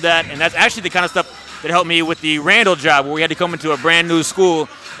 to build that. And that's actually the kind of stuff that helped me with the Randall job, where we had to come into a brand new school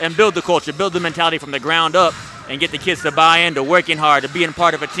and build the culture, build the mentality from the ground up, and get the kids to buy into working hard, to being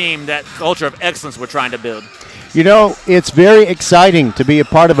part of a team, that culture of excellence we're trying to build. You know, it's very exciting to be a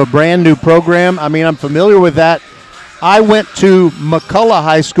part of a brand new program. I mean, I'm familiar with that. I went to McCullough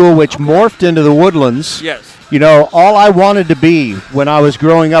High School, which morphed into the Woodlands. Yes. You know, all I wanted to be when I was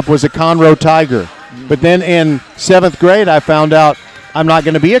growing up was a Conroe Tiger. But then in 7th grade, I found out I'm not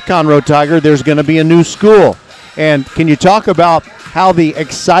going to be a Conroe Tiger. There's going to be a new school. And can you talk about how the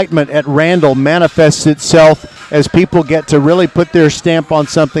excitement at Randall manifests itself as people get to really put their stamp on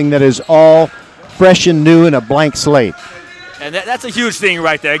something that is all fresh and new and a blank slate? And that's a huge thing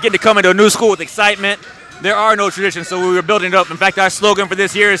right there. Getting to come into a new school with excitement. There are no traditions, so we were building it up. In fact, our slogan for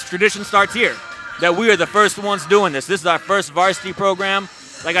this year is "Tradition starts here." That we are the first ones doing this. This is our first varsity program.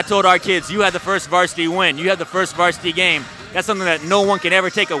 Like I told our kids, you had the first varsity win. You had the first varsity game. That's something that no one can ever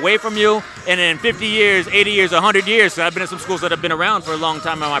take away from you. And in 50 years, 80 years, 100 years, so I've been in some schools that have been around for a long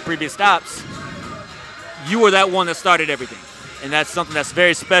time on my previous stops, you were that one that started everything. And that's something that's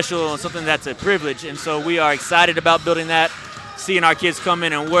very special and something that's a privilege. And so we are excited about building that, seeing our kids come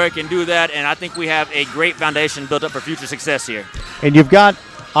in and work and do that. And I think we have a great foundation built up for future success here. And you've got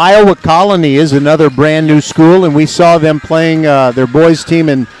Iowa Colony is another brand new school, and we saw them playing their boys team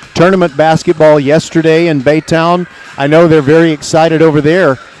in tournament basketball yesterday in Baytown. I know they're very excited over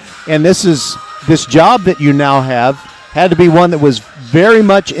there. And this job that you now have had to be one that was very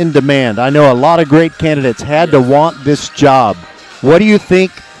much in demand. I know a lot of great candidates had to want this job. What do you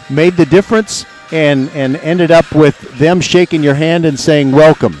think made the difference and ended up with them shaking your hand and saying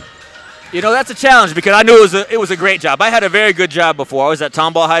welcome? You know, that's a challenge because I knew it was a great job. I had a very good job before. I was at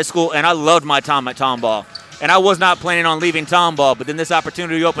Tomball High School, and I loved my time at Tomball. And I was not planning on leaving Tomball, but then this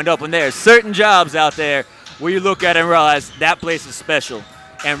opportunity opened up, and there are certain jobs out there where you look at it and realize that place is special.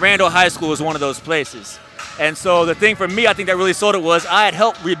 And Randall High School is one of those places. And so the thing for me, I think that really sold it was I had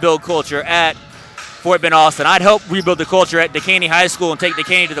helped rebuild culture at Fort Bend Austin. I'd helped rebuild the culture at Dekaney High School and take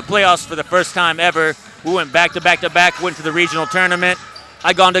Dekaney to the playoffs for the first time ever. We went back to back to back, went to the regional tournament.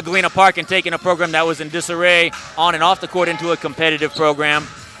 I'd gone to Galena Park and taken a program that was in disarray on and off the court into a competitive program.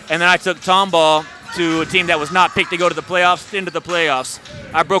 And then I took Tomball to a team that was not picked to go to the playoffs, into the playoffs.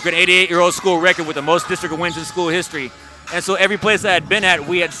 I broke an 88-year-old school record with the most district wins in school history. And so every place I had been at,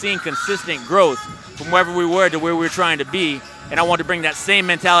 we had seen consistent growth from wherever we were to where we were trying to be. And I wanted to bring that same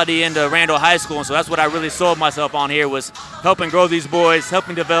mentality into Randall High School. And so that's what I really sold myself on here was helping grow these boys,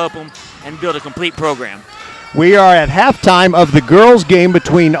 helping develop them, and build a complete program. We are at halftime of the girls' game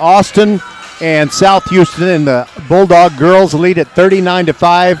between Austin and South Houston, and the Bulldog girls lead at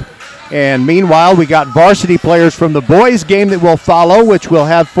 39-5. And meanwhile, we got varsity players from the boys' game that will follow, which we'll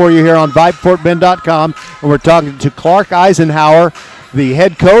have for you here on VypeFortBend.com. And we're talking to Clark Eisenhower, the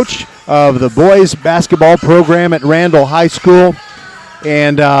head coach of the boys' basketball program at Randall High School.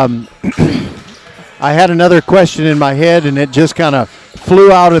 And I had another question in my head, and it just kind of flew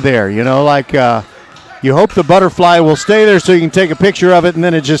out of there, you know, like you hope the butterfly will stay there so you can take a picture of it, and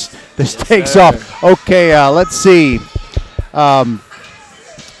then it just takes off. Okay, let's see. Now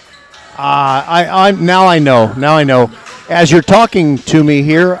I know. As you're talking to me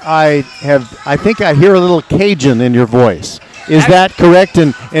here, I think I hear a little Cajun in your voice. Is that correct?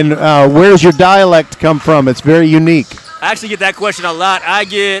 And where does your dialect come from? It's very unique. I actually get that question a lot.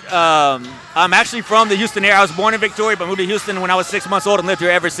 I'm actually from the Houston area. I was born in Victoria, but moved to Houston when I was 6 months old and lived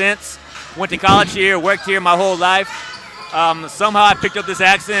here ever since. Went to college here, worked here my whole life. Somehow I picked up this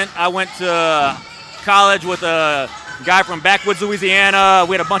accent. I went to college with a guy from backwoods Louisiana.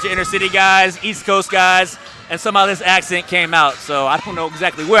 We had a bunch of inner city guys, East Coast guys, and somehow this accent came out. So I don't know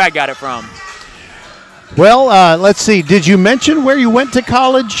exactly where I got it from. Well, let's see. Did you mention where you went to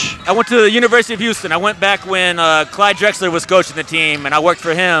college? I went to the University of Houston. I went back when Clyde Drexler was coaching the team, and I worked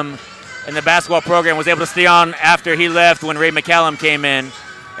for him in the basketball program. Was able to stay on after he left when Ray McCallum came in,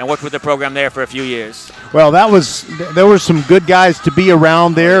 and worked with the program there for a few years. Well, there were some good guys to be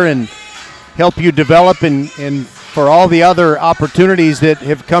around there and help you develop and for all the other opportunities that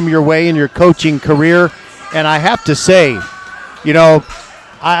have come your way in your coaching career. And I have to say, you know,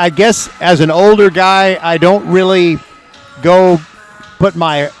 I guess as an older guy, I don't really go put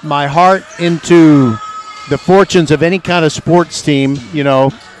my heart into the fortunes of any kind of sports team. You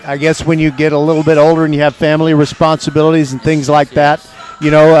know, I guess when you get a little bit older and you have family responsibilities and things like that, you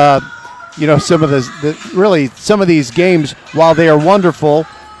know, some of these games, while they are wonderful,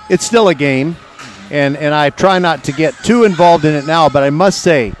 it's still a game. And I try not to get too involved in it now, but I must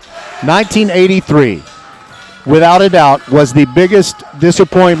say, 1983, without a doubt, was the biggest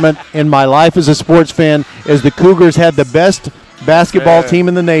disappointment in my life as a sports fan, as the Cougars had the best basketball team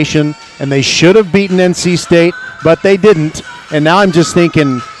in the nation, and they should have beaten NC State, but they didn't. And now I'm just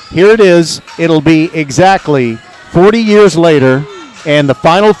thinking, here it is. It'll be exactly 40 years later, and the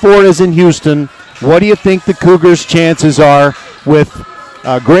Final Four is in Houston. What do you think the Cougars' chances are with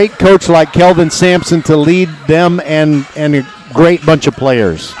a great coach like Kelvin Sampson to lead them and a great bunch of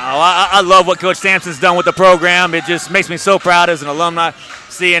players? Oh, I love what Coach Sampson's done with the program. It just makes me so proud as an alumni,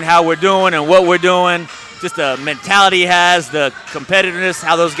 seeing how we're doing and what we're doing. Just the mentality he has, the competitiveness,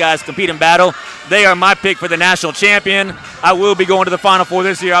 how those guys compete in battle. They are my pick for the national champion. I will be going to the Final Four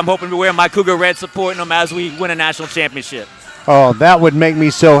this year. I'm hoping to wear my Cougar red, supporting them as we win a national championship. Oh, that would make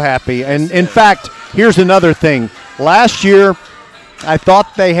me so happy. And in fact, here's another thing. Last year, I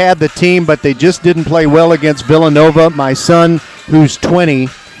thought they had the team, but they just didn't play well against Villanova. My son, who's 20,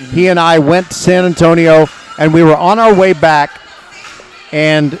 he and I went to San Antonio, and we were on our way back,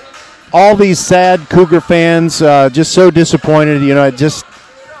 And all these sad Cougar fans just so disappointed. You know, it just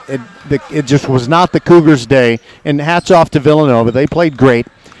was not the Cougars' day. And hats off to Villanova. They played great.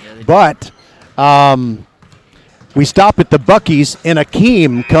 But we stop at the Buc-ee's, and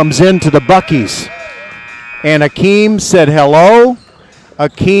Akeem comes into the Buc-ee's. And Akeem said hello.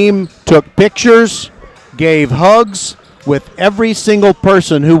 Akeem took pictures, gave hugs with every single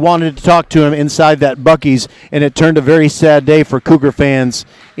person who wanted to talk to him inside that Buc-ee's, and it turned a very sad day for Cougar fans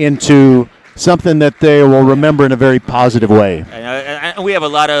into something that they will remember in a very positive way. And we have a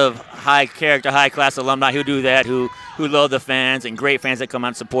lot of high character, high class alumni who do that, who love the fans and great fans that come out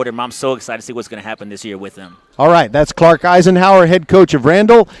and support him. I'm so excited to see what's going to happen this year with them. All right, that's Clark Eisenhower, head coach of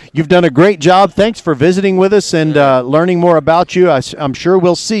Randall. You've done a great job. Thanks for visiting with us and learning more about you. I'm sure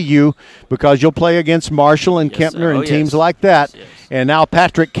we'll see you because you'll play against Marshall and Kempner and teams like that. Yes. And now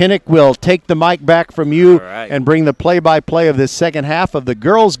Patrick Kinnick will take the mic back from you and bring the play-by-play of this second half of the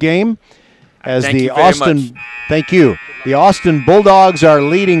girls' game. As Thank the you very Austin, much. Thank you. The Austin Bulldogs are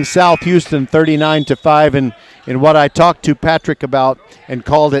leading South Houston 39-5 in what I talked to Patrick about and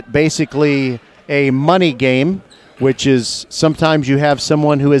called it basically a money game, which is sometimes you have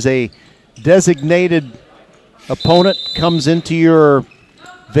someone who is a designated opponent comes into your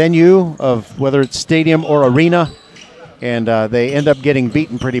venue of whether it's stadium or arena, and they end up getting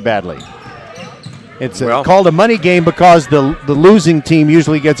beaten pretty badly. It's called a money game because the losing team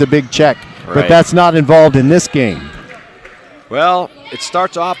usually gets a big check. But that's not involved in this game. Well, it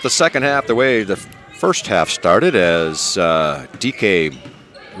starts off the second half the way the first half started as DK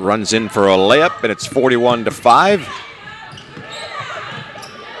runs in for a layup, and it's 41-5.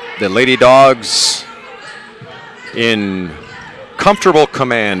 The Lady Dogs in comfortable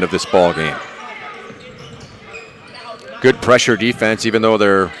command of this ball game. Good pressure defense, even though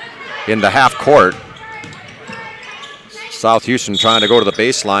they're in the half court. South Houston trying to go to the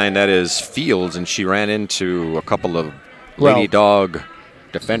baseline. That is Fields, and she ran into a couple of Lady Dog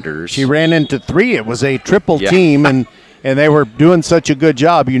defenders. She ran into three. It was a triple team, and they were doing such a good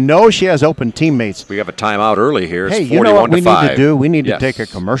job. You know she has open teammates. We have a timeout early here. It's hey, you know what we need to do? We need to take a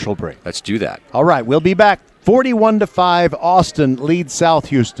commercial break. Let's do that. All right, we'll be back. 41-5, Austin leads South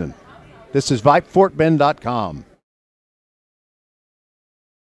Houston. This is VypeFortBend.com.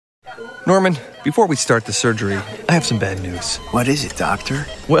 Norman, before we start the surgery, I have some bad news. What is it, doctor?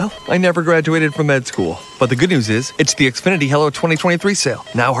 Well, I never graduated from med school. But the good news is, it's the Xfinity Hello 2023 sale.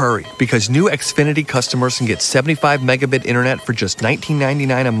 Now hurry, because new Xfinity customers can get 75 megabit internet for just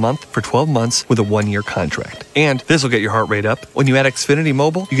 $19.99 a month for 12 months with a 1-year contract. And this will get your heart rate up. When you add Xfinity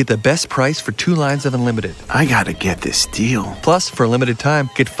Mobile, you get the best price for 2 lines of unlimited. I gotta get this deal. Plus, for a limited time,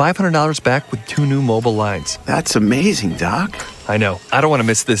 get $500 back with 2 new mobile lines. That's amazing, Doc. I know. I don't want to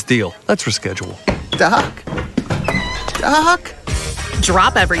miss this deal. Let's reschedule. Doc? Doc?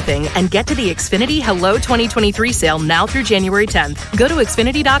 Drop everything and get to the Xfinity Hello 2023 sale now through January 10th. Go to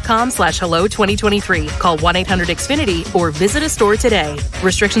Xfinity.com/Hello2023. Call 1-800-XFINITY or visit a store today.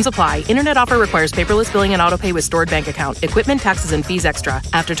 Restrictions apply. Internet offer requires paperless billing and autopay with stored bank account. Equipment, taxes, and fees extra.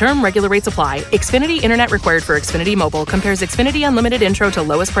 After term, regular rates apply. Xfinity Internet required for Xfinity Mobile. Compares Xfinity Unlimited Intro to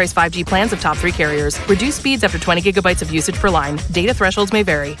lowest price 5G plans of top 3 carriers. Reduced speeds after 20 gigabytes of usage per line. Data thresholds may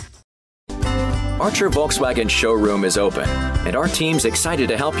vary. Archer Volkswagen showroom is open, and our team's excited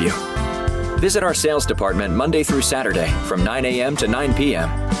to help you. Visit our sales department Monday through Saturday from 9 a.m. to 9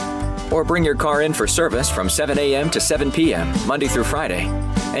 p.m. Or bring your car in for service from 7 a.m. to 7 p.m. Monday through Friday,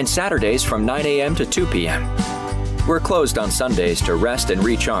 and Saturdays from 9 a.m. to 2 p.m. We're closed on Sundays to rest and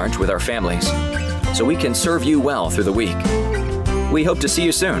recharge with our families, so we can serve you well through the week. We hope to see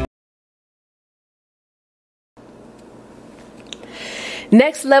you soon.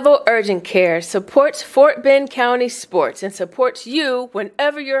 Next Level Urgent Care supports Fort Bend County sports and supports you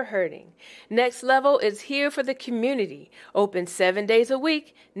whenever you're hurting. Next Level is here for the community, open 7 days a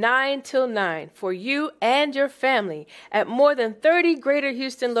week, 9 till 9, for you and your family at more than 30 Greater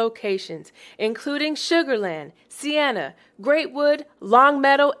Houston locations, including Sugar Land, Sienna, Greatwood, Long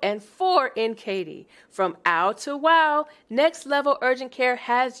Meadow, and 4 in Katy. From ow to wow, Next Level Urgent Care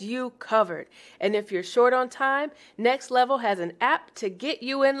has you covered. And if you're short on time, Next Level has an app to get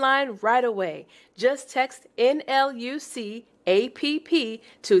you in line right away. Just text NLUC APP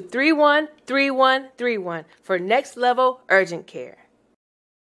to 313131 for Next Level Urgent Care.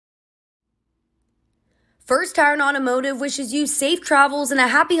 First Tire and Automotive wishes you safe travels and a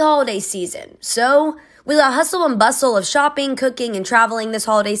happy holiday season. So, With the hustle and bustle of shopping, cooking, and traveling this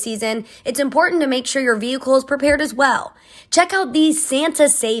holiday season, it's important to make sure your vehicle is prepared as well. Check out these Santa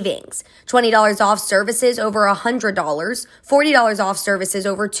savings. $20 off services over $100, $40 off services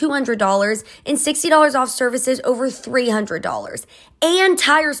over $200, and $60 off services over $300. And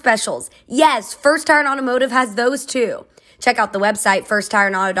tire specials. Yes, First Tire and Automotive has those too. Check out the website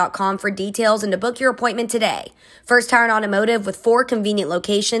firsttireandauto.com for details and to book your appointment today. First Tire and Automotive with 4 convenient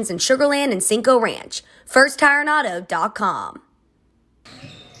locations in Sugar Land and Cinco Ranch. firsttireandauto.com.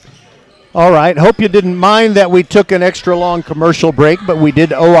 All right. Hope you didn't mind that we took an extra long commercial break, but we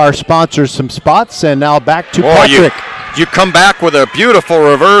did owe our sponsors some spots. And now back to Patrick. You come back with a beautiful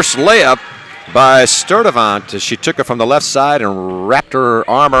reverse layup by Sturdivant as she took it from the left side and wrapped her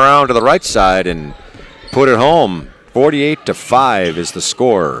arm around to the right side and put it home. 48-5 is the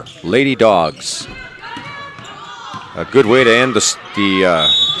score. Lady Dogs. A good way to end the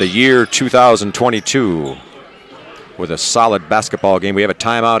year 2022 with a solid basketball game. We have a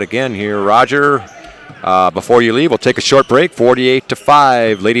timeout again here, Roger. Before you leave, we'll take a short break.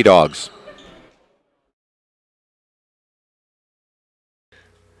 48-5, Lady Dogs.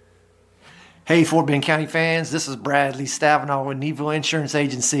 Hey, Fort Bend County fans, this is Bradley Stavinaw with Needville Insurance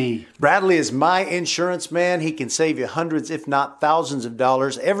Agency. Bradley is my insurance man. He can save you hundreds, if not thousands of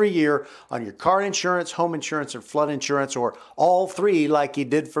dollars every year on your car insurance, home insurance, or flood insurance, or all three like he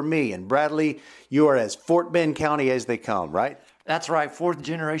did for me. And Bradley, you are as Fort Bend County as they come, right? That's right, 4th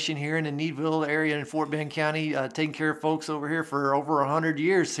generation here in the Needville area in Fort Bend County, taking care of folks over here for over 100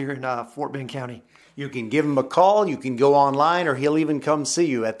 years here in Fort Bend County. You can give him a call, you can go online, or he'll even come see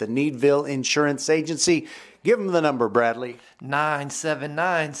you at the Needville Insurance Agency. Give him the number, Bradley.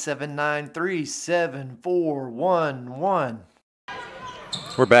 979-793-7411.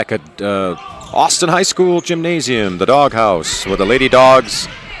 We're back at Austin High School Gymnasium, the Doghouse, with the Lady Dogs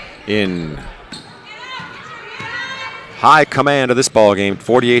in high command of this ball game.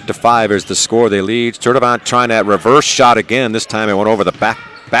 48-5 is the score. They lead. Sturdivant trying that reverse shot again. This time it went over the back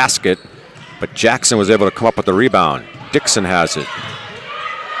basket. But Jackson was able to come up with the rebound. Dixon has it.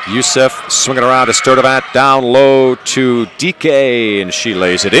 Youssef swinging around to Sturdivant, down low to DK, and she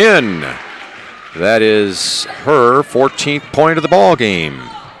lays it in. That is her 14th point of the ball game.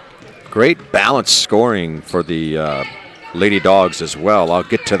 Great balanced scoring for the Lady Dogs as well. I'll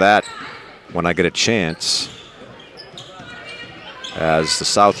get to that when I get a chance. As the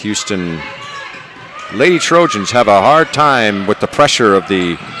South Houston Lady Trojans have a hard time with the pressure of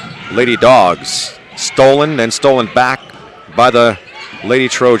the Lady Dogs. Stolen, then stolen back by the Lady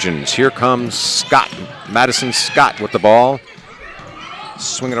Trojans. Here comes Scott, Madison Scott with the ball.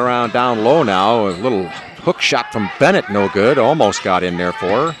 Swinging around down low now. A little hook shot from Bennett, no good. Almost got in there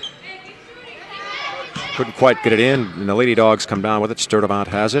for her. Couldn't quite get it in, and the Lady Dogs come down with it. Sturdivant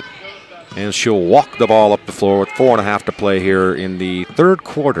has it, and she'll walk the ball up the floor with 4.5 to play here in the third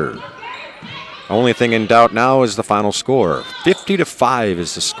quarter. Only thing in doubt now is the final score. 50-5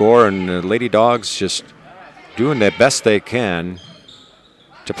 is the score, and the Lady Dogs just doing their best they can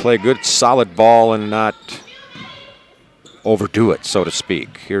to play good, solid ball and not overdo it, so to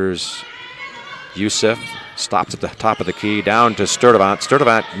speak. Here's Youssef, stops at the top of the key, down to Sturdivant.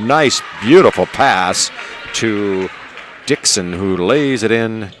 Sturdivant, nice, beautiful pass to Dixon, who lays it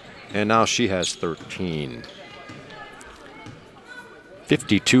in, and now she has 13.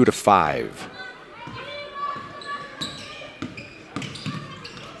 52-5.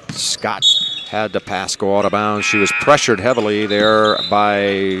 Scott had the pass go out of bounds. She was pressured heavily there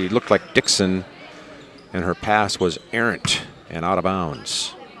by, looked like Dixon, and her pass was errant and out of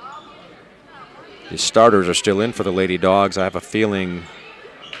bounds. The starters are still in for the Lady Dogs. I have a feeling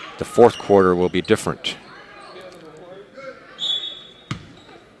the fourth quarter will be different.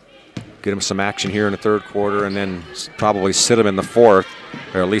 Get them some action here in the third quarter and then probably sit them in the fourth,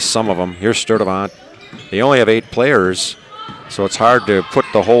 or at least some of them. Here's Sturdivant. They only have 8 players, so it's hard to put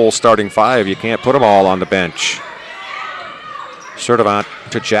the whole starting 5. You can't put them all on the bench. Sturdivant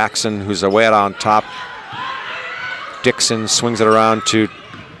to Jackson, who's away out on top. Dixon swings it around to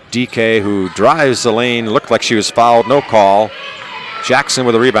DK, who drives the lane. Looked like she was fouled, no call. Jackson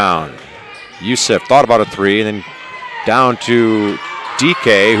with a rebound. Youssef thought about a 3, and then down to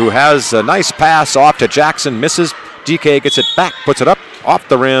DK, who has a nice pass off to Jackson, misses. DK gets it back, puts it up off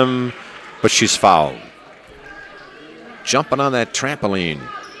the rim, but she's fouled. Jumping on that trampoline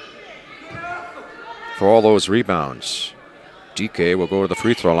for all those rebounds. DK will go to the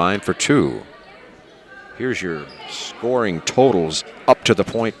free throw line for 2. Here's your scoring totals up to the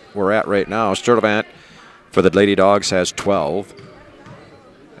point we're at right now. Sturdivant for the Lady Dogs has 12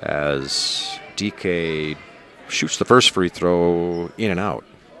 as DK shoots the first free throw in and out.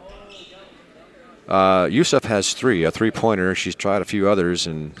 Youssef has 3, a 3-pointer. She's tried a few others,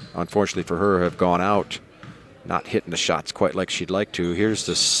 and unfortunately for her, have gone out. Not hitting the shots quite like she'd like to. Here's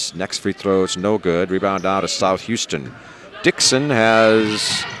this next free throw. It's no good. Rebound out to South Houston. Dixon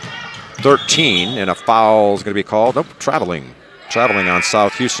has 13, and a foul is going to be called. Nope, traveling on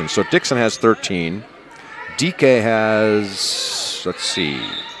South Houston. So Dixon has 13. DK has, let's see,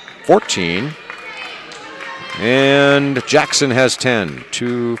 14. And Jackson has 10.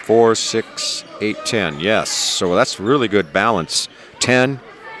 2, 4, 6, 8, 10. Yes, so that's really good balance. 10,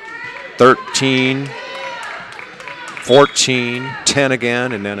 13, 14, 10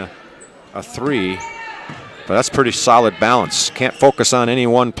 again, and then a 3. But that's pretty solid balance. Can't focus on any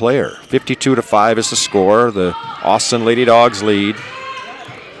one player. 52-5 is the score. The Austin Lady Dogs lead.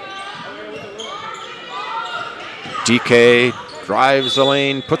 DK drives the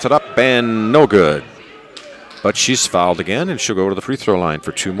lane, puts it up, and no good. But she's fouled again, and she'll go to the free throw line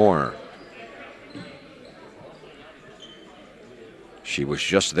for 2 more. She was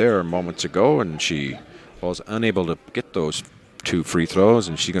just there moments ago, and she was unable to get those 2 free throws,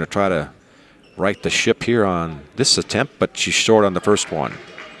 and she's going to try to right the ship here on this attempt, but she's short on the first one.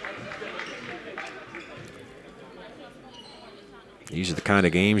 These are the kind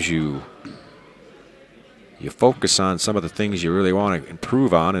of games you focus on some of the things you really want to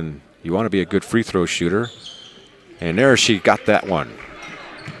improve on, and you want to be a good free throw shooter. And there she got that one.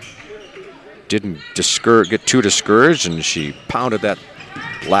 Didn't get too discouraged, and she pounded that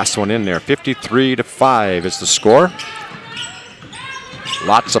last one in there. 53-5 is the score.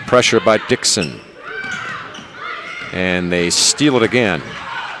 Lots of pressure by Dixon. And they steal it again.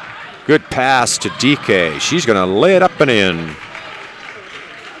 Good pass to DK. She's going to lay it up and in.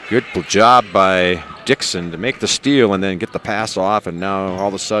 Good job by Dixon to make the steal and then get the pass off, and now all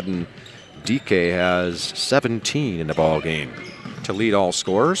of a sudden DK has 17 in the ball game to lead all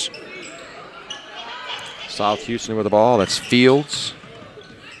scorers. South Houston with the ball. That's Fields.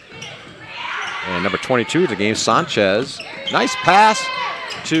 And number 22 of the game, Sanchez. Nice pass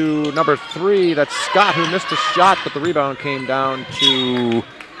to number 3. That's Scott, who missed a shot, but the rebound came down to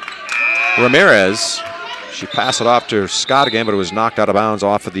Ramirez. She passed it off to Scott again, but it was knocked out of bounds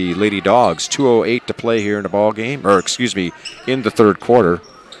off of the Lady Dogs. 2:08 to play here in the ball game, or excuse me, in the third quarter.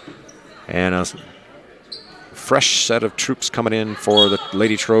 And a fresh set of troops coming in for the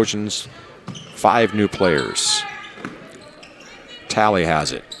Lady Trojans. 5 new players. Tally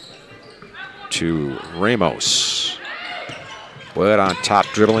has it to Ramos. Wood on top,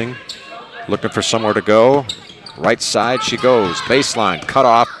 dribbling, looking for somewhere to go. Right side she goes. Baseline cut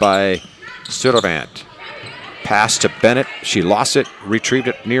off by Sturtevant. Pass to Bennett. She lost it, retrieved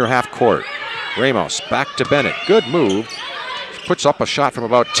it near half court. Ramos back to Bennett. Good move. Puts up a shot from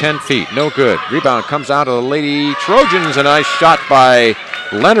about 10 feet. No good. Rebound comes out to the Lady Trojans. A nice shot by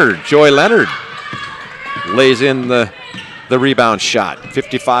Leonard. Joy Leonard lays in the rebound shot.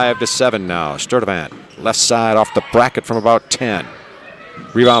 55-7 now. Sturtevant left side off the bracket from about 10.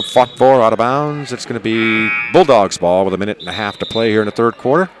 Rebound fought for, out of bounds. It's going to be Bulldogs ball with 1.5 minutes to play here in the third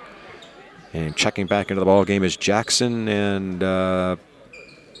quarter. And checking back into the ball game is Jackson, and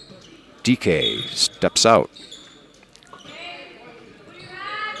DK steps out.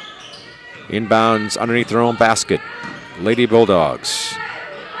 Inbounds underneath their own basket. Lady Bulldogs.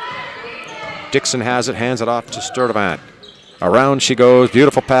 Dixon has it, hands it off to Sturtevant. Around she goes.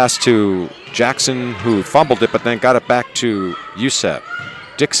 Beautiful pass to Jackson, who fumbled it, but then got it back to Youssef.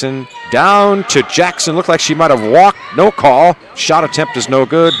 Dixon down to Jackson. Looked like she might have walked. No call. Shot attempt is no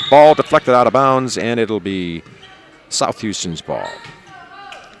good. Ball deflected out of bounds, and it'll be South Houston's ball.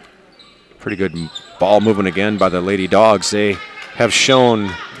 Pretty good ball movement again by the Lady Dogs. They have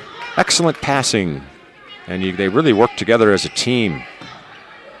shown excellent passing, and they really work together as a team.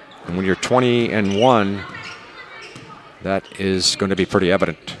 And when you're 20-1, that is going to be pretty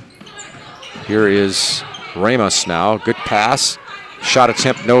evident. Here is Ramos now. Good pass. Shot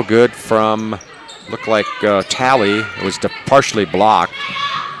attempt no good from, looked like Tally. It was partially blocked.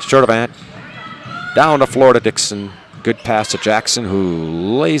 Sturtevant down the floor to Dixon. Good pass to Jackson,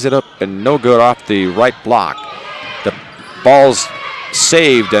 who lays it up and no good off the right block. The ball's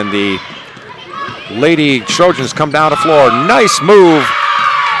saved, and the Lady Trojans come down the floor. Nice move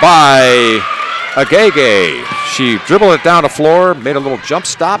by Agege. She dribbled it down the floor, made a little jump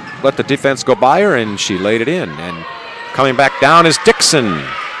stop, let the defense go by her, and she laid it in. And coming back down is Dixon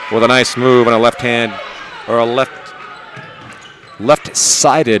with a nice move and a left hand, or a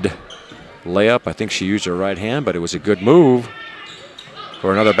left-sided layup. I think she used her right hand, but it was a good move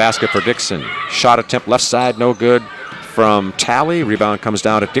for another basket for Dixon. Shot attempt left side, no good from Tally. Rebound comes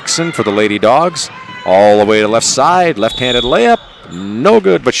down to Dixon for the Lady Dogs. All the way to left side, left-handed layup, no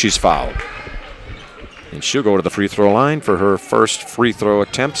good, but she's fouled. And she'll go to the free throw line for her first free throw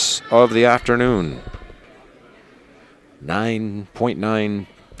attempts of the afternoon. 9.9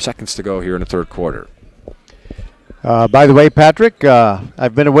 seconds to go here in the third quarter. By the way, Patrick,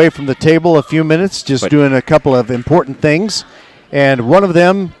 I've been away from the table a few minutes just doing a couple of important things. And one of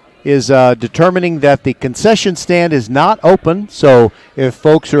them is determining that the concession stand is not open. So if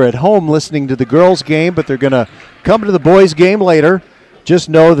folks are at home listening to the girls' game, but they're going to come to the boys' game later, just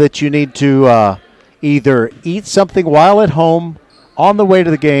know that you need to either eat something while at home, on the way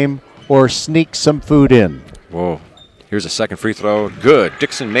to the game, or sneak some food in. Whoa. Here's a second free throw. Good.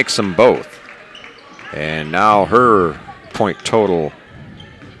 Dixon makes them both. And now her point total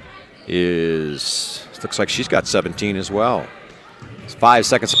is, looks like she's got 17 as well. It's 5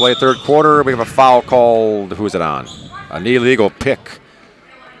 seconds to play, third quarter. We have a foul called, who is it on? An illegal pick,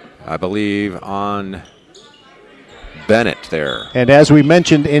 I believe, on Bennett there. And as we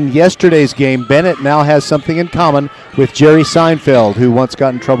mentioned in yesterday's game, Bennett now has something in common with Jerry Seinfeld, who once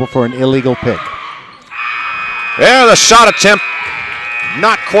got in trouble for an illegal pick. Yeah, the shot attempt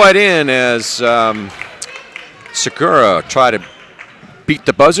not quite in as Segura tried to beat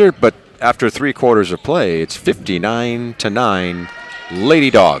the buzzer, but after 3 quarters of play, it's 59-9, Lady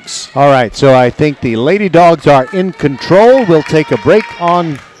Dogs. All right, so I think the Lady Dogs are in control. We'll take a break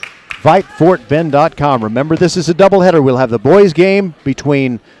on VypeFortBend.com. Remember, this is a doubleheader. We'll have the boys' game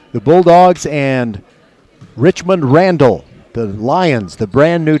between the Bulldogs and Richmond Randall, the Lions, the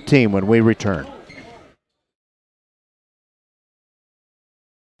brand new team, when we return.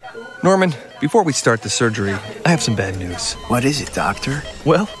 Norman, before we start the surgery, I have some bad news. What is it, doctor?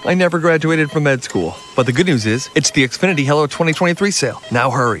 Well, I never graduated from med school. But the good news is, it's the Xfinity Hello 2023 sale. Now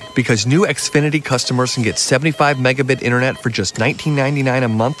hurry, because new Xfinity customers can get 75 megabit internet for just $19.99 a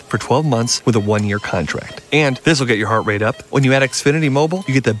month for 12 months with a 1-year contract. And this will get your heart rate up. When you add Xfinity Mobile,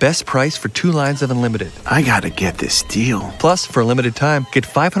 you get the best price for 2 lines of unlimited. I gotta get this deal. Plus, for a limited time, get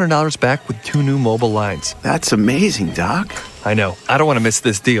 $500 back with 2 new mobile lines. That's amazing, Doc. I know. I don't want to miss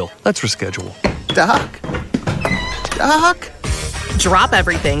this deal. Let's reschedule. Doc? Doc? Drop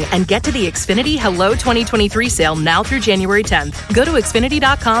everything and get to the Xfinity Hello 2023 sale now through January 10th. Go to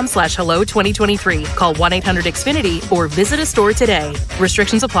Xfinity.com/Hello2023. Call 1-800-XFINITY or visit a store today.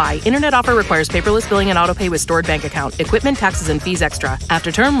 Restrictions apply. Internet offer requires paperless billing and autopay with stored bank account. Equipment, taxes, and fees extra.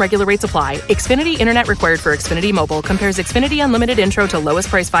 After term, regular rates apply. Xfinity Internet required for Xfinity Mobile. Compares Xfinity Unlimited Intro to lowest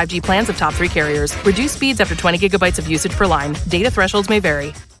price 5G plans of top 3 carriers. Reduced speeds after 20 gigabytes of usage per line. Data thresholds may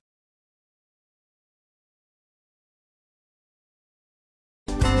vary.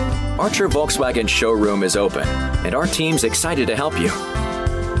 Archer Volkswagen showroom is open, and our team's excited to help you.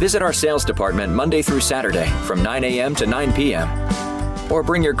 Visit our sales department Monday through Saturday from 9 a.m. to 9 p.m. Or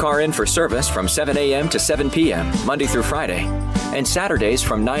bring your car in for service from 7 a.m. to 7 p.m. Monday through Friday, and Saturdays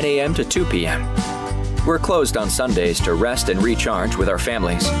from 9 a.m. to 2 p.m. We're closed on Sundays to rest and recharge with our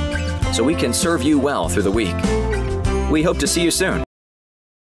families, so we can serve you well through the week. We hope to see you soon.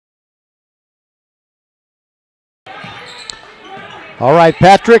 All right,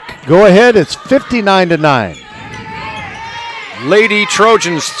 Patrick, go ahead. It's 59-9. Lady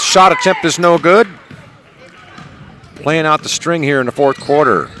Trojans' shot attempt is no good. Playing out the string here in the fourth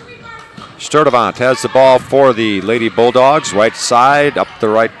quarter. Sturdivant has the ball for the Lady Bulldogs. Right side, up the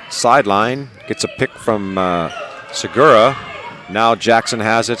right sideline. Gets a pick from Segura. Now Jackson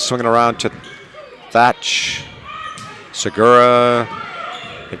has it, swinging around to Thatch. Segura.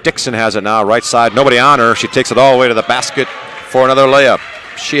 Dixon has it now, right side. Nobody on her. She takes it all the way to the basket for another layup.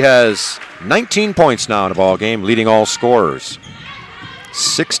 She has 19 points now in the ball game, leading all scorers.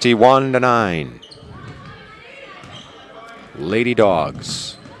 61-9. Lady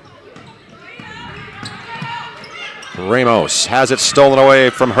Dogs. Ramos has it stolen away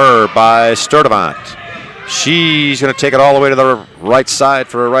from her by Sturdivant. She's going to take it all the way to the right side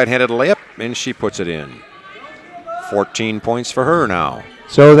for a right-handed layup, and she puts it in. 14 points for her now.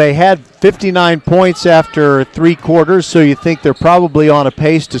 So they had 59 points after 3 quarters, so you think they're probably on a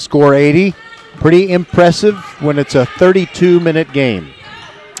pace to score 80. Pretty impressive when it's a 32-minute game.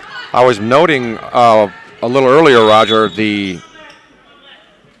 I was noting a little earlier, Roger, the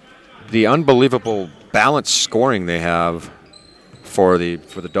unbelievable balanced scoring they have for the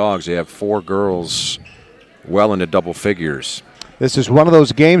Dogs. They have 4 girls well into double figures. This is one of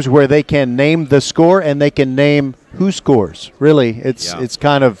those games where they can name the score and they can name who scores. Really, it's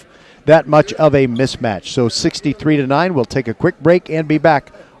kind of that much of a mismatch. So 63-9. We'll take a quick break and be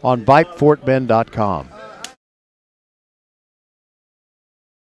back on VypeFortBend.com.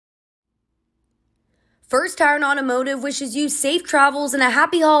 First Tire and Automotive wishes you safe travels and a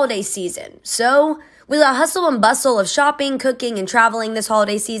happy holiday season. So, with the hustle and bustle of shopping, cooking, and traveling this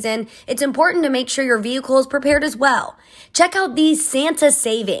holiday season, it's important to make sure your vehicle is prepared as well. Check out these Santa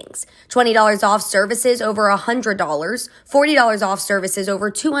savings. $20 off services over $100, $40 off services over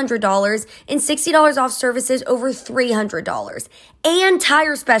 $200, and $60 off services over $300. And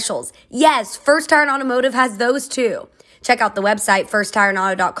tire specials. Yes, First Tire and Automotive has those too. Check out the website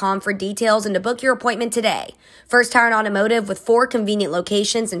firsttireandauto.com for details and to book your appointment today. First Tire and Automotive with 4 convenient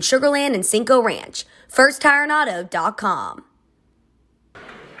locations in Sugar Land and Cinco Ranch. firsttireandauto.com.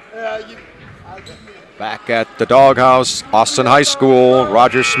 Back at the Doghouse, Austin High School,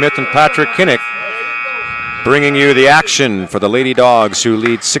 Roger Smith and Patrick Kinnick bringing you the action for the Lady Dogs, who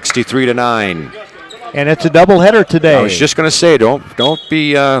lead 63-9. And it's a doubleheader today. I was just going to say, don't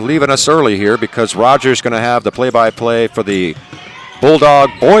be leaving us early here, because Roger's going to have the play-by-play for the Bulldog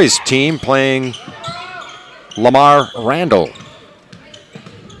boys team playing Lamar Randall.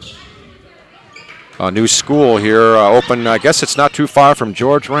 A new school here, open, I guess it's not too far from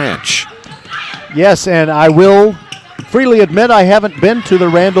George Ranch. Yes, and I will freely admit I haven't been to the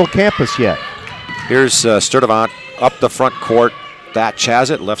Randall campus yet. Here's Sturdivant up the front court. Thatch has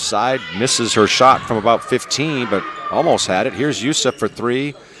it, left side, misses her shot from about 15, but almost had it. Here's Yusuf for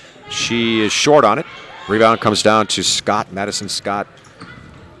 3. She is short on it. Rebound comes down to Scott, Madison Scott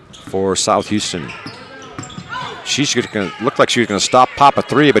for South Houston. She's going to look like she was going to stop, pop a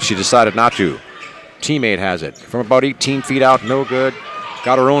 3, but she decided not to. Teammate has it from about 18 feet out, no good.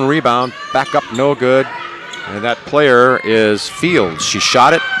 Got her own rebound, back up, no good. And that player is Fields. She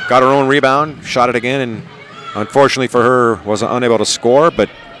shot it, got her own rebound, shot it again, and unfortunately for her, was unable to score, but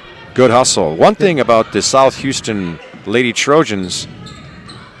good hustle. One thing about the South Houston Lady Trojans,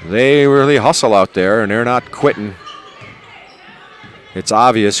 they really hustle out there, and they're not quitting. It's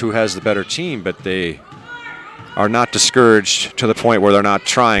obvious who has the better team, but they are not discouraged to the point where they're not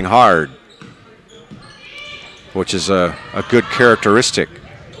trying hard, which is a good characteristic.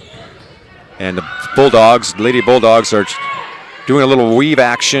 And the Bulldogs, Lady Bulldogs, are doing a little weave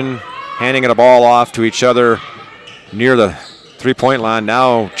action, handing a ball off to each other near the three-point line.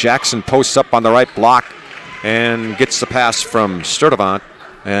 Now Jackson posts up on the right block and gets the pass from Sturdivant,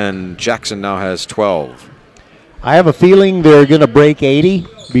 and Jackson now has 12. I have a feeling they're going to break 80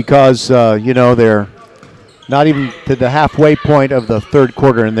 because, they're not even to the halfway point of the third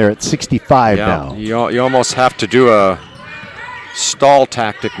quarter, and they're at 65 now. You almost have to do a stall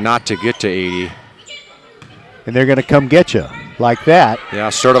tactic not to get to 80. And they're going to come get you like that. Yeah,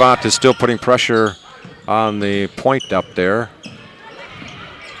 Sturdivant is still putting pressure on the point up there.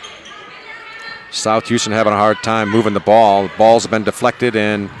 South Houston having a hard time moving the ball. The ball's been deflected,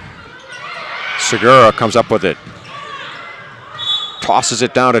 and Segura comes up with it. Tosses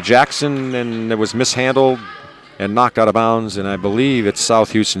it down to Jackson, and it was mishandled and knocked out of bounds, and I believe it's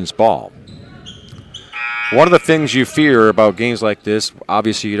South Houston's ball. One of the things you fear about games like this,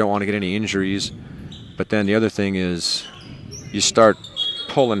 obviously you don't want to get any injuries, but then the other thing is you start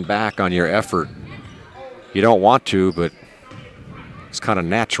pulling back on your effort. You don't want to, but it's kind of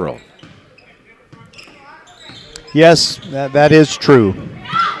natural. Yes, that is true.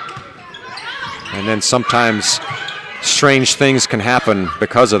 And then sometimes strange things can happen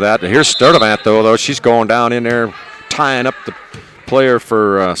because of that. Here's Sturdivant, though. She's going down in there, tying up the player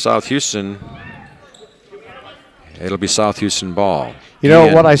for South Houston. It'll be South Houston ball. You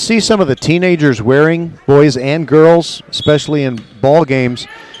know, what I see some of the teenagers wearing, boys and girls, especially in ball games,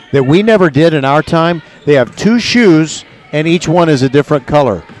 that we never did in our time, they have 2 shoes, and each one is a different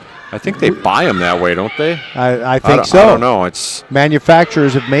color. I think they buy them that way, don't they? I think so. I don't know. It's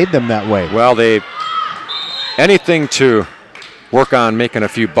manufacturers have made them that way. Well, anything to work on making a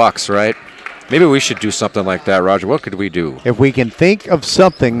few bucks, right? Maybe we should do something like that, Roger. What could we do? If we can think of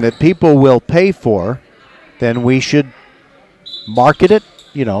something that people will pay for, then we should market it,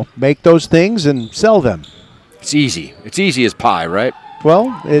 make those things and sell them. It's easy. It's easy as pie, right?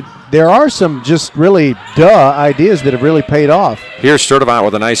 Well, there are some just really ideas that have really paid off. Here's Sturdivant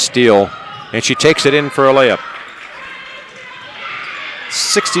with a nice steal, and she takes it in for a layup.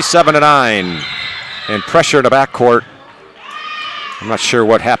 67-9, and pressure in the backcourt. I'm not sure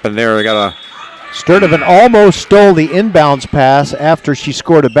what happened there. They got Sturdivant almost stole the inbounds pass after she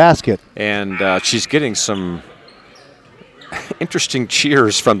scored a basket. And she's getting some interesting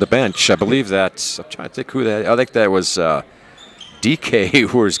cheers from the bench. I believe that's, I'm trying to think who that, I think that was DK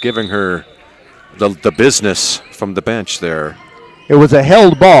who was giving her the business from the bench there. It was a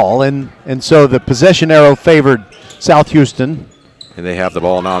held ball, and so the possession arrow favored South Houston. And they have the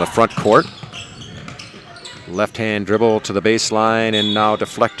ball now in the front court. Left-hand dribble to the baseline, and now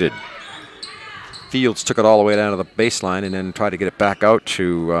deflected. Fields took it all the way down to the baseline and then tried to get it back out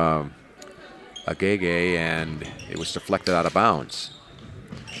to Agege, and it was deflected out of bounds.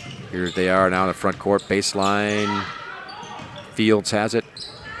 Here they are now in the front court, baseline. Fields has it.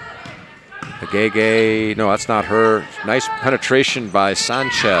 Agege, no, that's not her. Nice penetration by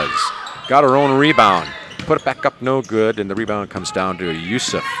Sanchez. Got her own rebound. Put it back up, no good, and the rebound comes down to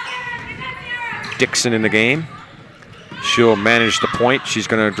Yusuf. Dixon in the game. She'll manage the point. She's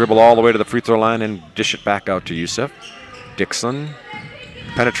going to dribble all the way to the free throw line and dish it back out to Yusuf. Dixon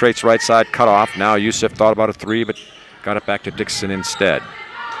penetrates right side, cut off. Now Yusuf thought about a three, but got it back to Dixon instead.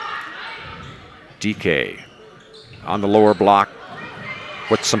 DK on the lower block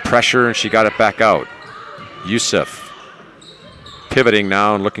with some pressure, and she got it back out. Yusuf pivoting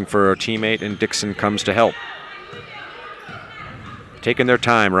now and looking for a teammate, and Dixon comes to help. Taking their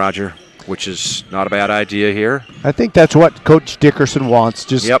time, Roger, which is not a bad idea here. I think that's what Coach Dickerson wants.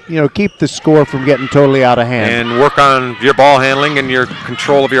 Just, keep the score from getting totally out of hand. And work on your ball handling and your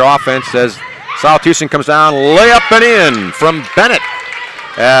control of your offense as South Houston comes down, layup and in from Bennett.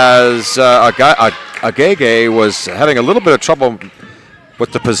 As Agege was having a little bit of trouble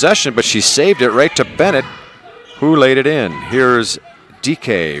with the possession, but she saved it right to Bennett, who laid it in. Here's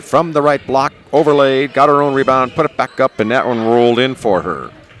DK from the right block, overlaid, got her own rebound, put it back up, and that one rolled in for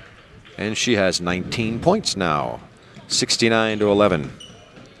her. And she has 19 points now, 69-11.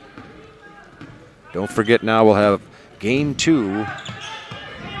 Don't forget now we'll have game 2.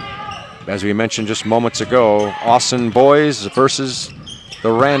 As we mentioned just moments ago, Austin boys versus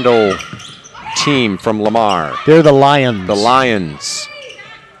the Randall team from Lamar. They're the Lions. The Lions.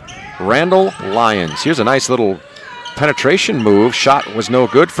 Randall Lions. Here's a nice little penetration move. Shot was no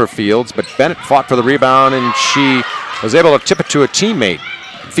good for Fields, but Bennett fought for the rebound, and she was able to tip it to a teammate.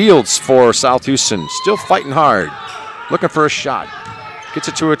 Fields for South Houston, still fighting hard, looking for a shot. Gets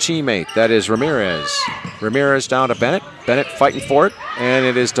it to a teammate, that is Ramirez. Ramirez down to Bennett. Bennett fighting for it, and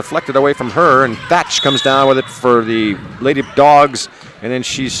it is deflected away from her, and Thatch comes down with it for the Lady Dogs, and then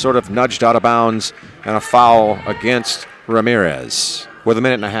she's sort of nudged out of bounds, and a foul against Ramirez with a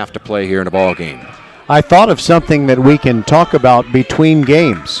minute and a half to play here in the ball game. I thought of something that we can talk about between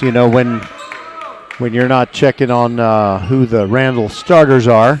games, when you're not checking on who the Randall starters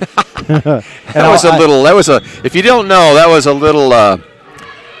are. If you don't know, that was a little,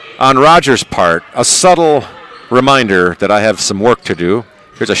 on Roger's part, a subtle reminder that I have some work to do.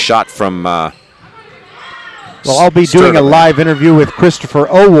 Here's a shot from Well, I'll be doing a live interview with Christopher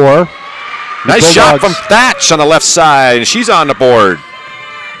Owar. Nice shot from Thatch on the left side, and she's on the board.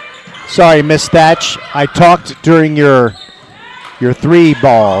 Sorry, Miss Thatch. I talked during your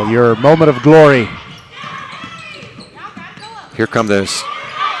 3-ball, your moment of glory. Here come the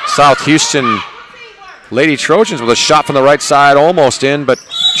South Houston Lady Trojans with a shot from the right side, almost in, but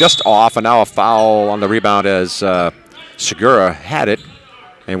just off, and now a foul on the rebound as Segura had it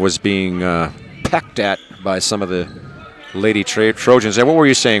and was being pecked at by some of the Lady Trojans. And what were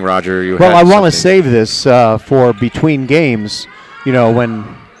you saying, Roger? Well, I want to save this for between games,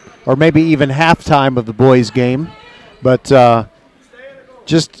 or maybe even halftime of the boys' game, but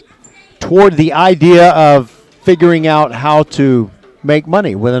just toward the idea of figuring out how to make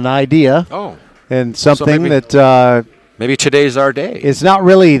money with an idea. Oh. And something maybe today's our day. It's not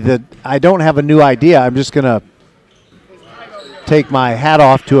really I don't have a new idea. I'm just going to take my hat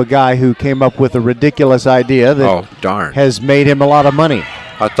off to a guy who came up with a ridiculous idea that has made him a lot of money.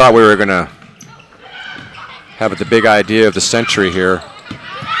 I thought we were going to have the big idea of the century here.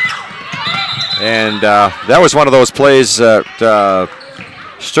 And that was one of those plays that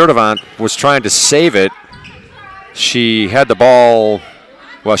Sturdivant was trying to save it. She had the ball,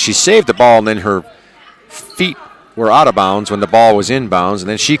 she saved the ball, and then her feet were out of bounds when the ball was in bounds, and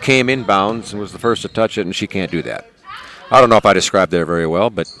then she came in bounds and was the first to touch it, and she can't do that. I don't know if I described that very well,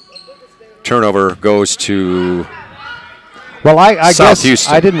 but turnover goes to I guess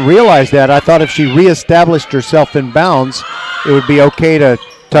Houston. I didn't realize that. I thought if she reestablished herself in bounds, it would be okay to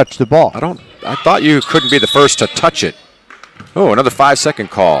touch the ball. I thought you couldn't be the first to touch it. Oh, another 5-second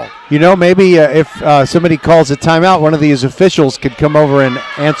call. Maybe if somebody calls a timeout, one of these officials could come over and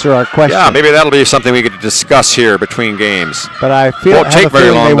answer our question. Yeah, maybe that'll be something we could discuss here between games. But I have a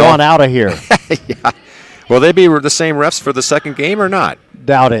feeling they want out of here. Yeah. Will they be the same refs for the second game or not?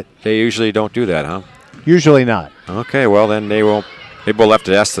 Doubt it. They usually don't do that, huh? Usually not. Okay, well then maybe we'll have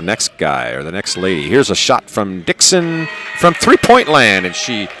to ask the next guy or the next lady. Here's a shot from Dixon from three-point land, and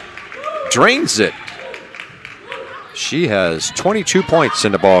she drains it. She has 22 points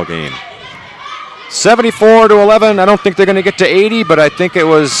in the ball game. 74-11. I don't think they're going to get to 80, but I think it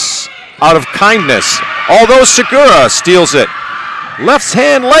was out of kindness. Although Segura steals it. Left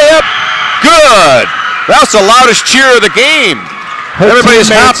hand layup. good. That's the loudest cheer of the game. Everybody's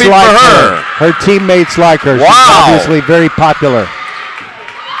happy for her. Her teammates like her. Wow. She's obviously very popular.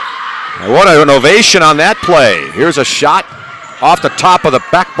 What an ovation on that play. Here's a shot off the top of the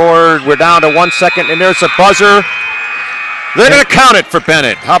backboard. We're down to 1 second, and there's a buzzer. They're going to count it for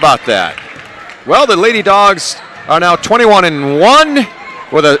Bennett. How about that? Well, the Lady Dogs are now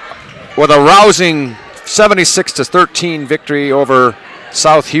 21-1 with a rousing 76-13 victory over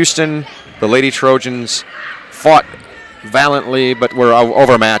South Houston. The Lady Trojans fought valiantly, but were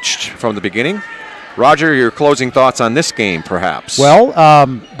overmatched from the beginning. Roger, your closing thoughts on this game, perhaps? Well,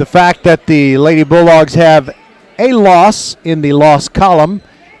 the fact that the Lady Bulldogs have a loss in the loss column,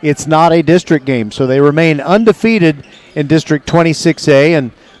 it's not a district game, so they remain undefeated in District 26A,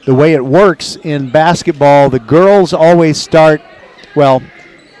 and the way it works in basketball, the girls always start, well,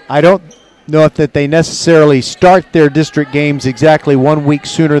 I don't know if that they necessarily start their district games exactly 1 week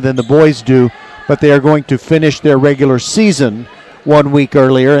sooner than the boys do, but they are going to finish their regular season 1 week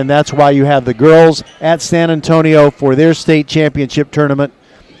earlier, and that's why you have the girls at San Antonio for their state championship tournament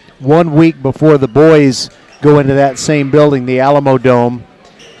 1 week before the boys go into that same building, the Alamo Dome,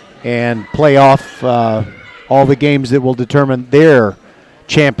 and play off all the games that will determine their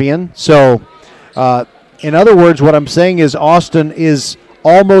champion. So, in other words, what I'm saying is Austin is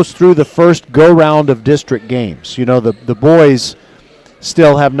almost through the first go-round of district games. You know, the boys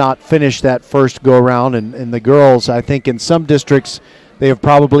still have not finished that first go-round, and the girls, I think in some districts, they have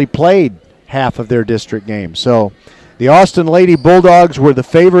probably played half of their district games. So the Austin Lady Bulldogs were the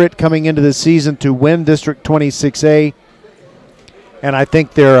favorite coming into the season to win District 26A, and I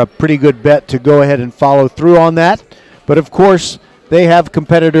think they're a pretty good bet to go ahead and follow through on that. But, of course, they have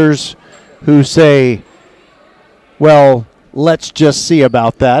competitors who say, well, let's just see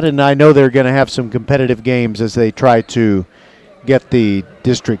about that, and I know they're going to have some competitive games as they try to get the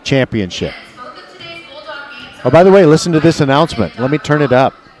district championship. Oh, by the way, listen to this announcement. Let me turn it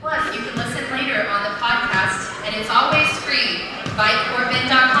up. Plus, you can listen later on the podcast, and it's always free.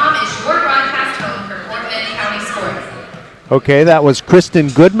 VypeFortBend.com is your broadcast home for Fort Bend County sports. Okay, that was Kristen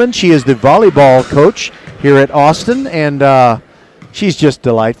Goodman. She is the volleyball coach here at Austin, and she's just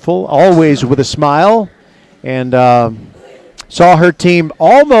delightful, always with a smile, and saw her team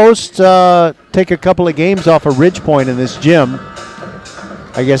almost take a couple of games off of Ridge Point in this gym.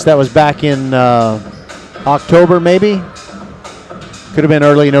 I guess that was back in October, maybe. Could have been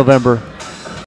early November.